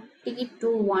 40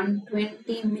 to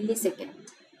 120 millisecond.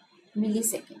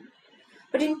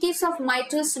 But in case of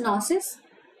mitral stenosis,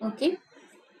 okay,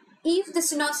 if the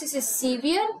stenosis is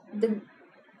severe, it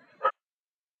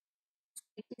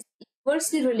is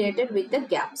inversely related with the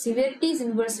gap. Severity is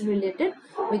inversely related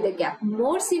with the gap.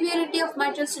 More severity of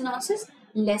mitral stenosis,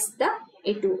 less the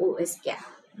A2OS gap.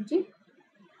 Okay.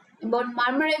 About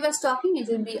murmur I was talking, it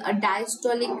will be a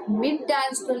diastolic,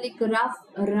 mid-diastolic, rough,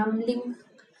 rumbling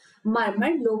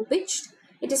murmur, low pitched.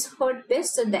 It is heard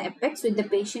best at the apex with the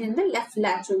patient in the left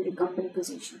lateral recumbent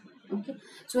position. Okay.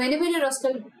 So whenever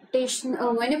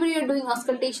you're doing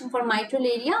auscultation for mitral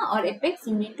area or apex,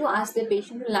 you need to ask the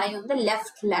patient to lie on the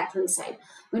left lateral side.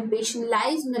 When patient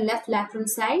lies on the left lateral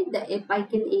side, the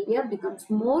apical area becomes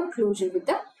more closer with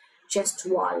the chest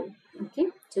wall. Okay.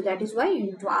 So that is why you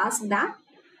need to ask that.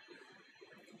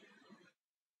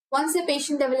 Once the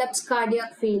patient develops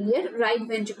cardiac failure, right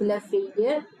ventricular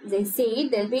failure, they say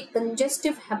there will be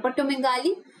congestive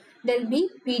hepatomegaly, there will be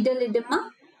pedal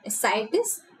edema,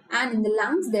 ascites, and in the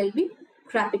lungs there will be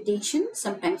crepitation,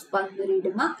 sometimes pulmonary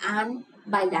edema, and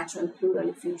bilateral pleural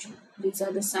effusion. These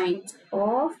are the signs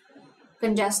of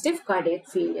congestive cardiac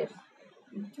failure.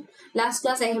 Okay. Last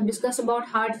class I have discussed about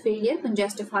heart failure,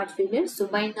 congestive heart failure. So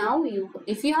by now,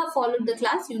 if you have followed the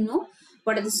class, you know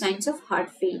what are the signs of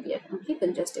heart failure. Okay,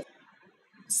 congestive.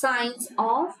 Signs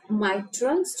of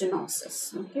mitral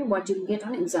stenosis. Okay, what you will get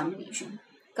on examination.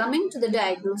 Coming to the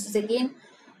diagnosis again,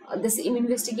 the same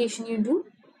investigation you do.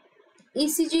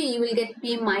 ECG, you will get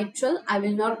P mitral. I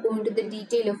will not go into the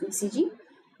detail of ECG.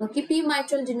 Okay, P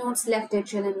mitral denotes left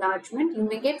atrial enlargement. You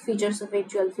may get features of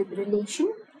atrial fibrillation,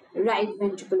 right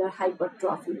ventricular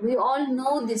hypertrophy. We all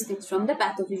know these things from the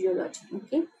pathophysiology.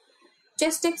 Okay,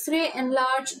 chest X-ray,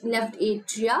 enlarged left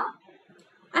atria,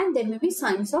 and there may be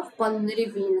signs of pulmonary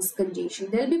venous congestion.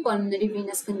 There will be pulmonary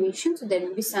venous congestion, so there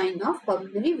will be sign of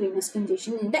pulmonary venous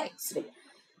congestion in the X-ray.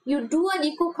 You do an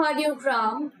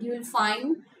echocardiogram, you will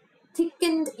find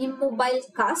thickened immobile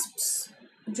cusps,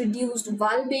 reduced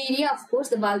valve area. Of course,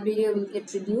 the valve area will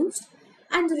get reduced,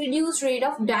 and the reduced rate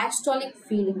of diastolic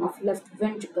feeling of left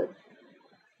ventricle.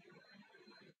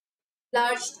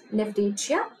 Large left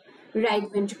atria,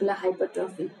 right ventricular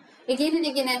hypertrophy. Again and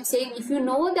again I am saying, if you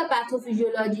know the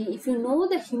pathophysiology, if you know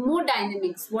the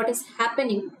hemodynamics, what is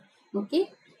happening, okay,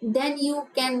 then you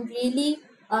can really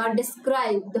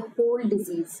describe the whole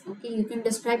disease. Okay, you can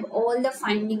describe all the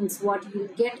findings, what you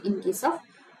will get in case of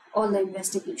all the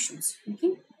investigations.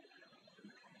 Okay.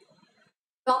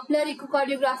 Doppler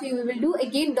echocardiography we will do.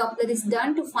 Again, Doppler is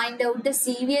done to find out the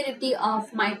severity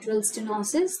of mitral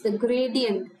stenosis, the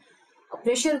gradient,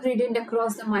 pressure gradient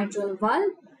across the mitral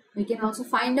valve. We can also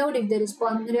find out if there is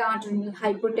pulmonary arterial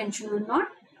hypertension or not.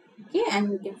 Okay, and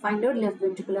we can find out left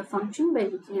ventricular function by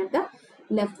looking at the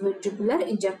left ventricular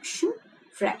ejection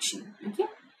fraction. Okay.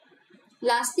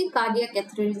 Lastly, cardiac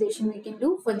catheterization we can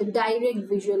do for the direct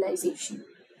visualization.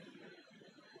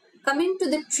 Coming to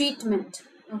the treatment,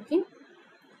 okay.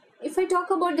 If I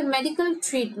talk about the medical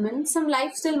treatment, some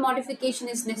lifestyle modification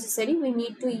is necessary. We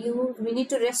need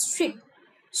to restrict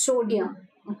sodium,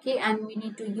 okay, and we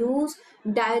need to use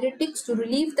diuretics to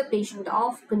relieve the patient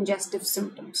of congestive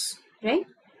symptoms, right?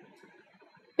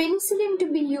 Penicillin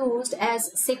to be used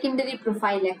as secondary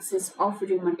prophylaxis of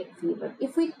rheumatic fever.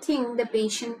 If we think the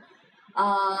patient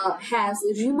has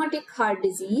rheumatic heart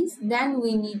disease, then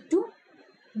we need to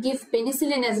give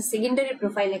penicillin as a secondary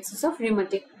prophylaxis of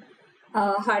rheumatic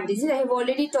heart disease. I have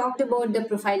already talked about the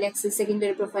prophylaxis,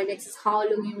 secondary prophylaxis, how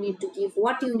long you need to give,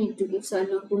 what you need to give, so I'll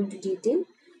not go into detail.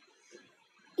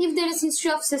 If there is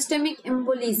history of systemic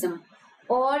embolism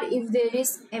or if there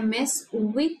is MS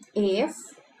with AF,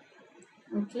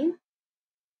 okay,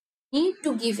 need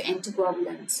to give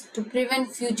anticoagulants to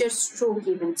prevent future stroke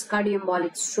events,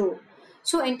 cardioembolic stroke.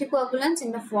 So anticoagulants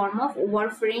in the form of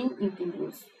warfarin you can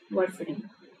use, warfarin.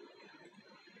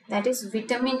 That is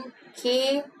vitamin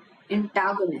K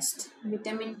antagonist.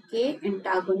 Vitamin K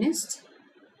antagonist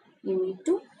you need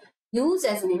to use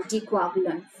as an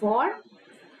anticoagulant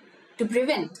to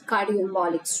prevent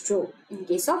cardioembolic stroke in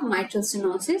case of mitral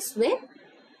stenosis with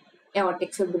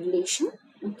aortic fibrillation,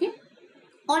 okay,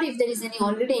 or if there is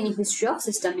already any history of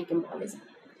systemic embolism.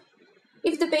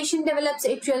 If the patient develops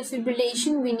atrial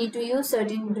fibrillation, we need to use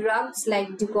certain drugs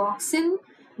like digoxin,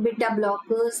 beta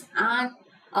blockers, and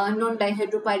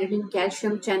non-dihydropyridine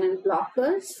calcium channel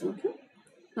blockers. Okay,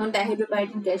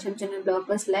 non-dihydropyridine calcium channel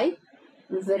blockers like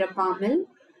verapamil,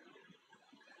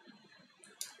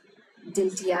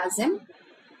 diltiazem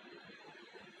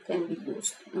can be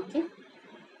used. Okay.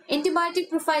 Antibiotic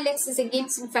prophylaxis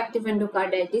against infective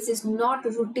endocarditis is not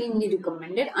routinely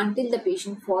recommended until the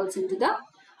patient falls into the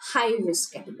high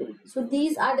risk category. So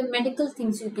these are the medical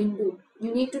things you can do.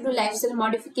 You need to do lifestyle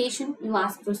modification. You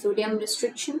ask for sodium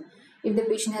restriction. If the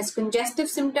patient has congestive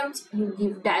symptoms, you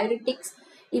give diuretics.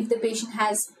 If the patient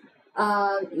has,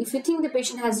 if you think the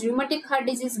patient has rheumatic heart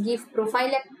disease, give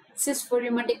prophylaxis for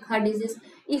rheumatic heart disease.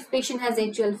 If patient has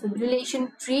atrial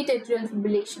fibrillation, treat atrial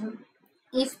fibrillation.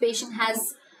 If patient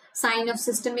has sign of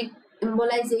systemic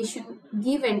embolization,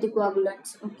 give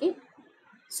anticoagulants, okay.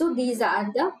 So these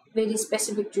are the very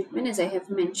specific treatment as I have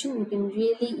mentioned. You can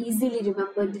really easily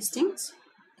remember these things.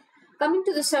 Coming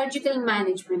to the surgical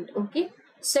management, okay.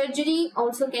 Surgery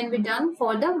also can be done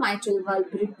for the mitral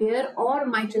valve repair or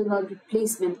mitral valve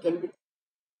replacement can be done.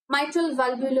 Mitral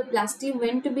valvuloplasty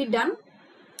when to be done?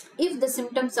 If the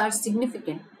symptoms are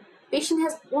significant. Patient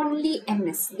has only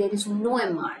MS, there is no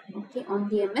MR, okay,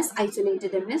 only MS,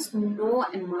 isolated MS, no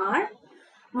MR.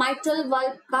 Mitral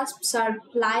valve cusps are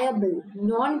pliable,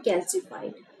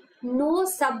 non-calcified, no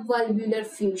subvalvular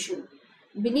fusion.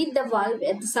 Beneath the valve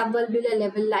at the subvalvular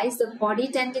level lies the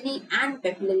quadi tendineae and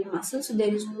papillary muscle. So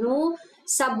there is no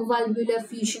subvalvular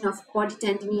fusion of quadi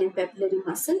tendineae and papillary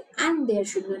muscle, and there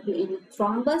should not be any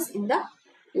thrombus in the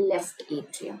left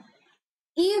atria.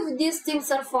 If these things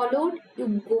are followed,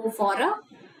 you go for a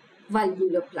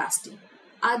valvuloplasty.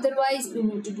 Otherwise, you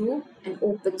need to do an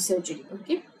open surgery.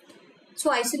 Okay. So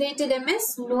isolated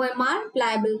MS, no MR,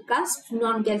 pliable cusp,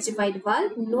 non-calcified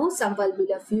valve, no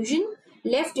subvalvular fusion,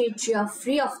 left atria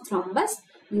free of thrombus.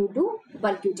 You do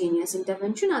percutaneous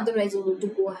intervention. Otherwise, you need to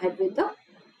go ahead with the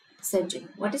surgery.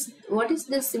 What is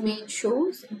this image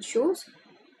shows? It shows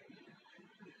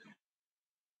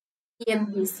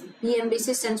PMBC.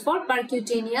 PMBC stands for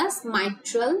percutaneous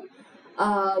mitral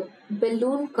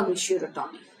balloon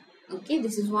commissurotomy. Okay,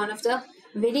 this is one of the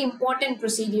very important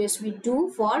procedures we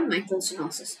do for mitral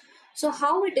stenosis. So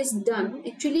how it is done?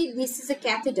 Actually, this is a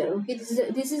catheter. Okay,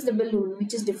 this is the balloon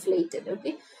which is deflated.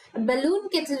 Okay, a balloon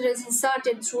catheter is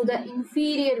inserted through the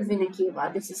inferior vena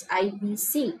cava. This is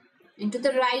IVC into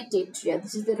the right atria.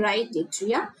 This is the right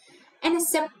atria. And a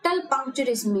septal puncture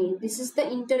is made. This is the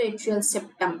interatrial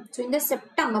septum. So in the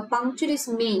septum, a puncture is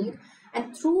made,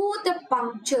 and through the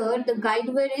puncture, the guide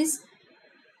wire is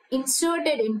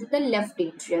inserted into the left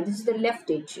atria. This is the left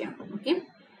atria. Okay.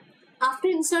 After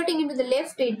inserting into the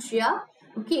left atria,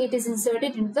 okay, it is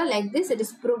inserted into the like this. It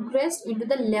is progressed into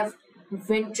the left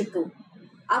ventricle.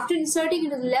 After inserting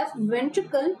into the left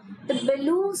ventricle, the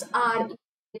balloons are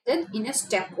in a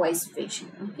stepwise fashion.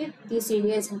 Okay, this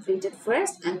area is inflated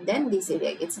first and then this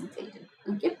area gets inflated.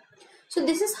 Okay, so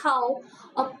this is how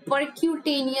a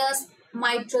percutaneous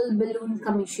mitral balloon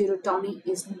commissurotomy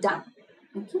is done.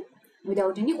 Okay,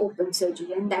 without any open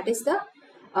surgery, and that is the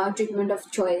treatment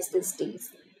of choice these days.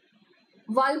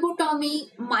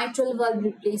 Valvotomy, mitral valve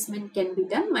replacement can be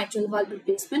done. Mitral valve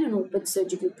replacement and open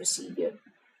surgical procedure.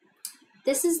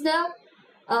 This is the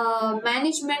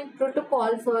management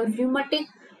protocol for rheumatic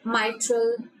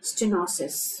mitral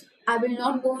stenosis. I will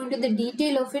not go into the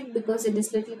detail of it because it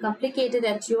is little complicated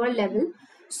at your level.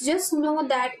 So just know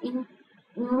that in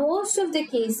most of the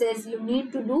cases you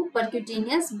need to do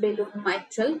percutaneous balloon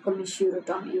mitral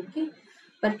commissurotomy. Okay,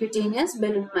 percutaneous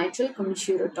balloon mitral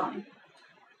commissurotomy.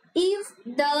 If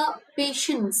the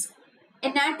patient's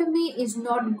anatomy is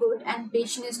not good and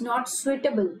patient is not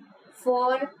suitable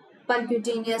for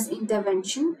percutaneous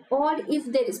intervention, or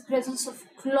if there is presence of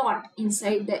clot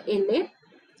inside the LA,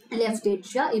 left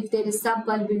atria, if there is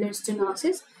subvalvular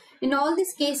stenosis, in all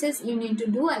these cases you need to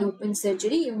do an open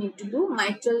surgery, you need to do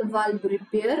mitral valve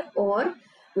repair or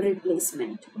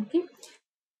replacement. Okay,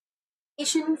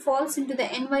 patient falls into the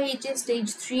NYHA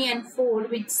stage 3 and 4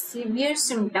 with severe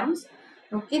symptoms,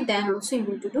 okay, then also you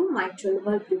need to do mitral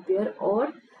valve repair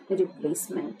or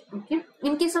replacement. Okay,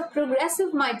 in case of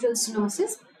progressive mitral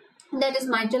stenosis, that is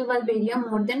mitral valve area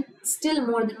more than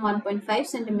 1.5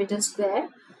 centimeters square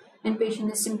and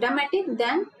patient is symptomatic,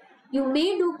 then you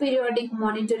may do periodic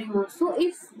monitoring also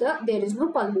if there is no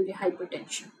pulmonary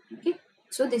hypertension. Okay,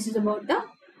 so this is about the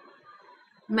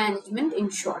management in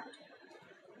short.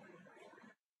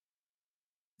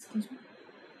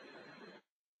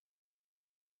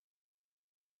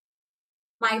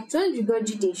 Mitral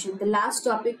regurgitation, the last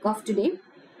topic of today.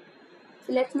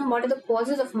 So let's know what are the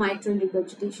causes of mitral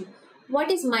regurgitation. What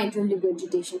is mitral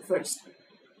regurgitation first?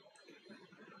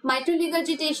 Mitral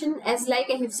regurgitation, as like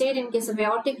I have said in case of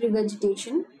aortic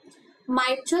regurgitation,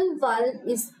 mitral valve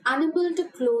is unable to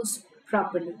close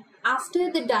properly. After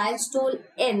the diastole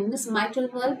ends, mitral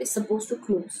valve is supposed to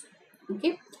close.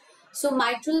 Okay, so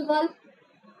mitral valve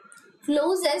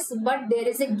closes, but there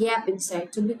is a gap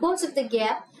inside. So because of the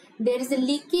gap, there is a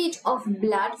leakage of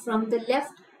blood from the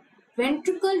left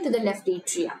ventricle to the left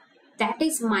atria. That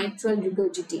is mitral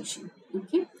regurgitation.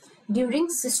 Okay, during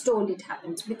systole it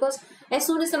happens, because as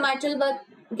soon as the mitral valve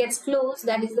gets closed,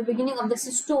 that is the beginning of the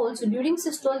systole. So during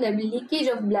systole there will be leakage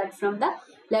of blood from the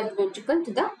left ventricle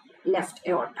to the left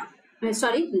aorta.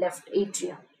 Left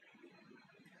atria.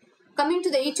 Coming to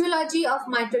the etiology of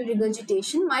mitral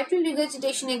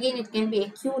regurgitation again it can be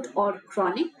acute or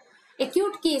chronic.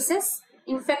 Acute cases: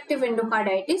 infective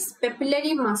endocarditis,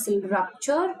 papillary muscle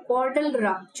rupture, caudal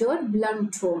rupture,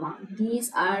 blunt trauma.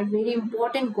 These are very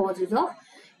important causes of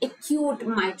acute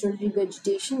mitral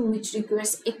regurgitation which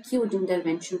requires acute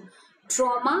intervention.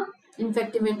 Trauma,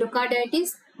 infective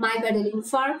endocarditis, myocardial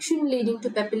infarction leading to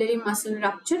papillary muscle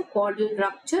rupture, caudal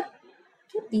rupture.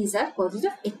 These are causes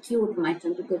of acute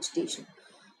mitral regurgitation.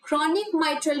 Chronic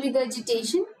mitral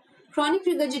regurgitation. Chronic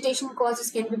regurgitation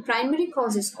causes can be primary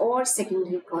causes or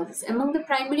secondary causes. Among the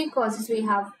primary causes we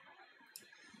have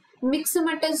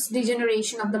myxomatous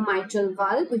degeneration of the mitral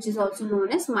valve, which is also known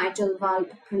as mitral valve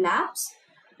prolapse,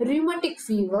 rheumatic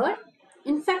fever,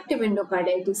 infective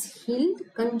endocarditis, HILD,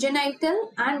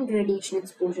 congenital and radiation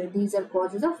exposure. These are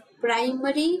causes of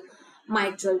primary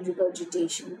mitral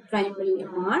regurgitation, primary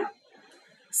MR.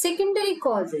 Secondary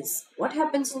causes. What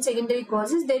happens in secondary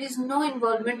causes? There is no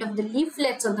involvement of the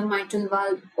leaflets of the mitral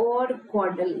valve or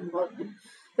caudal involvement.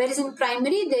 Whereas in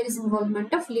primary, there is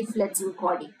involvement of leaflets and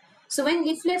chordae. So when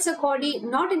leaflets or chordae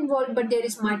not involved but there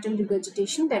is mitral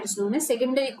regurgitation, that is known as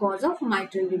secondary cause of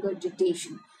mitral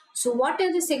regurgitation. So what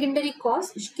are the secondary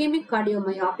cause? Ischemic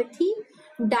cardiomyopathy,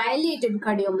 dilated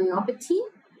cardiomyopathy,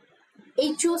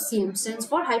 HOCM stands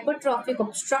for hypertrophic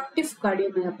obstructive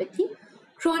cardiomyopathy,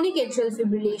 chronic atrial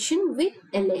fibrillation with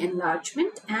LA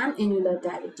enlargement and annular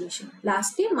dilatation.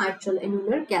 Lastly, mitral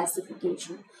annular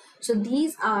calcification. So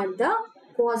these are the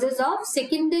causes of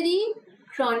secondary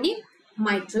chronic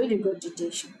mitral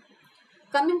regurgitation.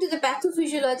 Coming to the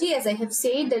pathophysiology, as I have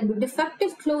said, there will be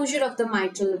defective closure of the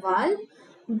mitral valve,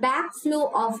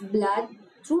 backflow of blood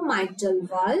through mitral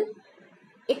valve,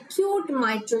 acute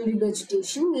mitral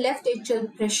regurgitation, left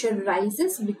atrial pressure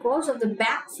rises because of the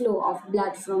backflow of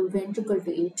blood from ventricle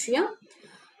to atria.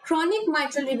 Chronic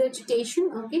mitral regurgitation,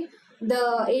 okay,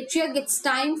 the atria gets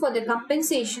time for the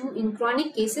compensation in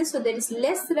chronic cases, so there is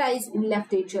less rise in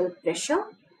left atrial pressure.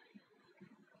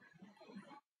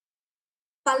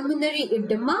 Pulmonary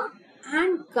edema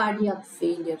and cardiac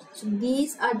failure. So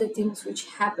these are the things which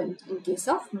happen in case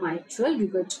of mitral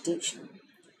regurgitation.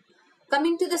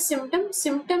 Coming to the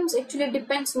symptoms actually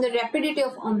depends on the rapidity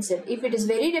of onset. If it is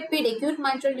very rapid, acute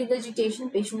mitral regurgitation,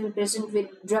 patient will present with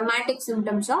dramatic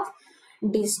symptoms of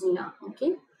dyspnea.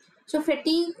 Okay, so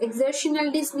fatigue, exertional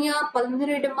dyspnea,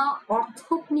 pulmonary edema,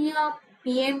 orthopnea,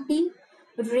 PMD,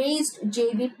 raised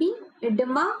JVP,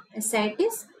 edema,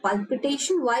 ascites,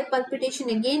 palpitation. Why palpitation?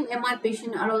 Again, MR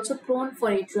patients are also prone for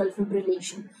atrial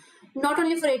fibrillation. Not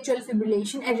only for atrial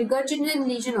fibrillation, a regurgitating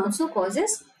lesion also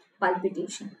causes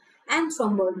palpitation and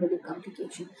thromboembolic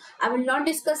complication. I will not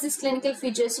discuss these clinical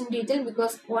features in detail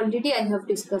because already I have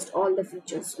discussed all the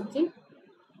features. Okay.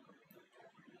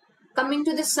 Coming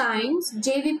to the signs,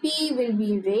 JVP will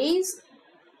be raised.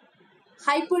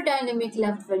 Hyperdynamic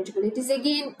left ventricle. It is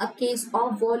again a case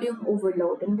of volume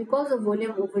overload, and because of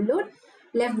volume overload,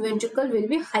 left ventricle will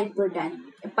be hyperdynamic.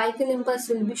 Apical impulse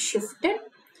will be shifted.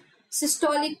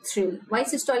 Systolic thrill. Why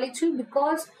systolic thrill?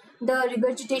 Because the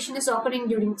regurgitation is occurring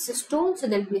during systole, so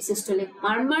there will be a systolic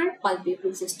murmur. Palpable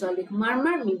systolic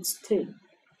murmur means thrill.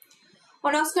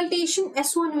 On auscultation,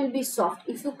 S1 will be soft.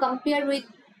 If you compare with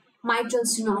mitral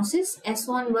stenosis,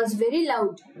 S1 was very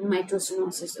loud in mitral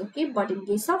stenosis, okay, but in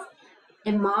case of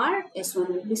MR, S1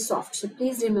 will be soft. So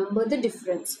please remember the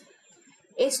difference.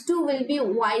 S2 will be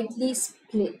widely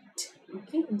split,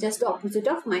 okay, just the opposite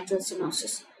of mitral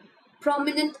stenosis.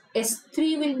 Prominent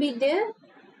S3 will be there,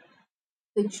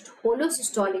 pitched hollow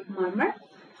systolic murmur,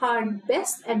 heard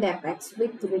best at apex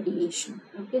with radiation.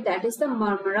 Okay, that is the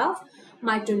murmur of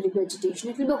mitral regurgitation.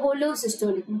 It will be hollow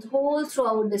systolic, means whole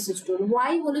throughout the systole.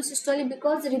 Why hollow systolic?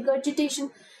 Because the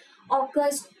regurgitation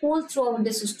occurs whole throughout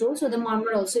the systole, so the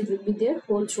murmur also it will be there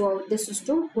whole throughout the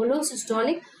systole. Hollow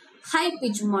systolic, high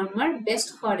pitch murmur,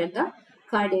 best heard at the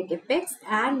cardiac apex,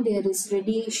 and there is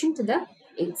radiation to the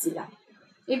axilla.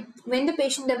 When the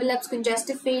patient develops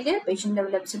congestive failure, patient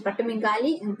develops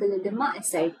hepatomegaly, ankle edema,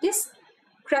 ascites,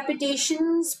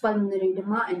 crepitations, pulmonary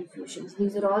edema, and effusions.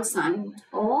 These are all signs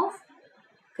of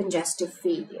congestive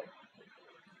failure.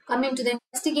 Coming to the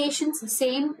investigations,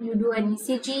 same, you do an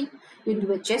ECG, you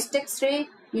do a chest x-ray,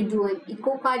 you do an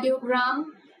echocardiogram,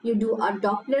 you do a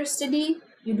Doppler study,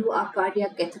 you do a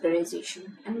cardiac catheterization.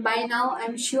 And by now,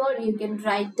 I'm sure you can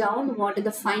write down what are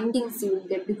the findings you will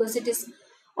get, because it is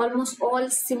almost all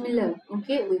similar,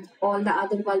 okay, with all the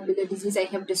other valvular disease I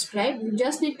have described. You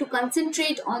just need to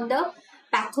concentrate on the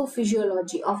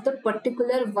pathophysiology of the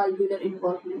particular valvular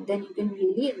involvement, then you can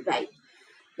really write.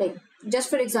 Like, just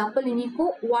for example, in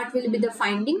echo, what will be the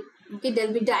finding? Okay, there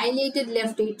will be dilated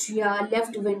left atria,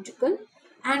 left ventricle,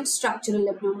 and structural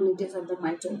abnormalities of the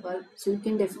mitral valve. So you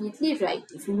can definitely write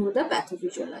if you know the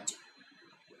pathophysiology.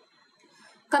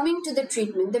 Coming to the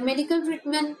treatment, the medical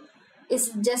treatment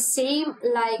is just same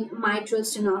like mitral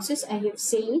stenosis. I have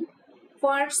said,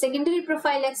 for secondary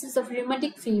prophylaxis of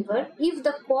rheumatic fever, if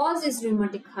the cause is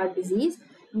rheumatic heart disease,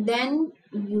 then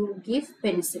you give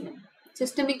penicillin.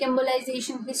 Systemic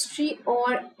embolization history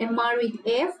or MR with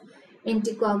F,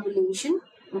 anticoagulation.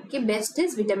 Okay, best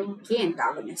is vitamin K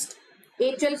antagonist.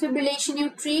 Atrial fibrillation you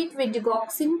treat with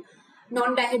digoxin,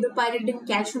 non-dihydropyridine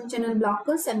calcium channel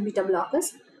blockers and beta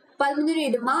blockers. Pulmonary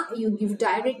edema, you give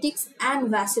diuretics and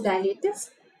vasodilators.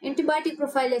 Antibiotic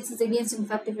prophylaxis against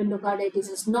infective endocarditis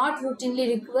is not routinely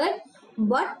required,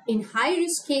 but in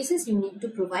high-risk cases, you need to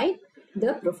provide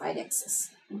the prophylaxis.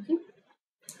 Okay.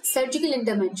 Surgical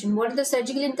intervention. What are the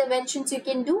surgical interventions you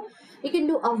can do? You can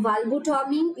do a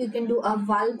valvotomy, you can do a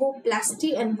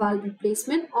valvoplasty and valve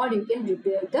replacement, or you can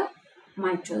repair the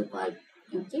mitral valve.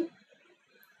 Okay.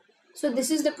 So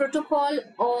this is the protocol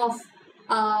of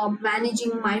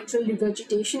managing mitral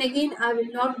regurgitation. Again, I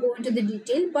will not go into the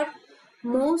detail, but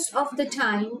most of the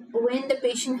time when the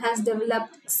patient has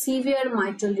developed severe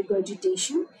mitral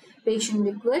regurgitation, patient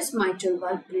requires mitral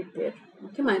valve repair.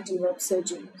 Okay, mitral valve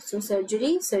surgery. So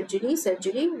surgery,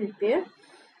 repair.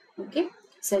 Okay,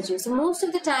 surgery. So most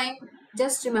of the time,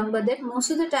 just remember that most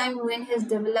of the time when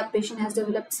patient has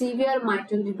developed severe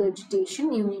mitral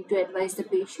regurgitation, you need to advise the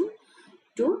patient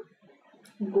to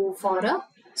go for a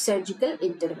surgical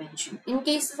intervention. In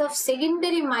cases of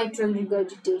secondary mitral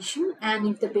regurgitation, and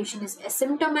if the patient is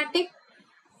asymptomatic,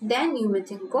 then you may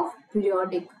think of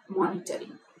periodic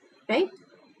monitoring, right?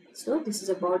 So this is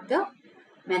about the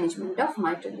management of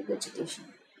mitral regurgitation.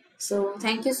 So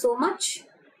thank you so much.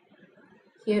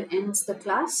 Here ends the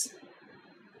class.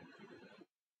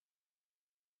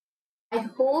 I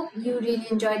hope you really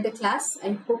enjoyed the class.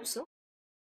 I hope so.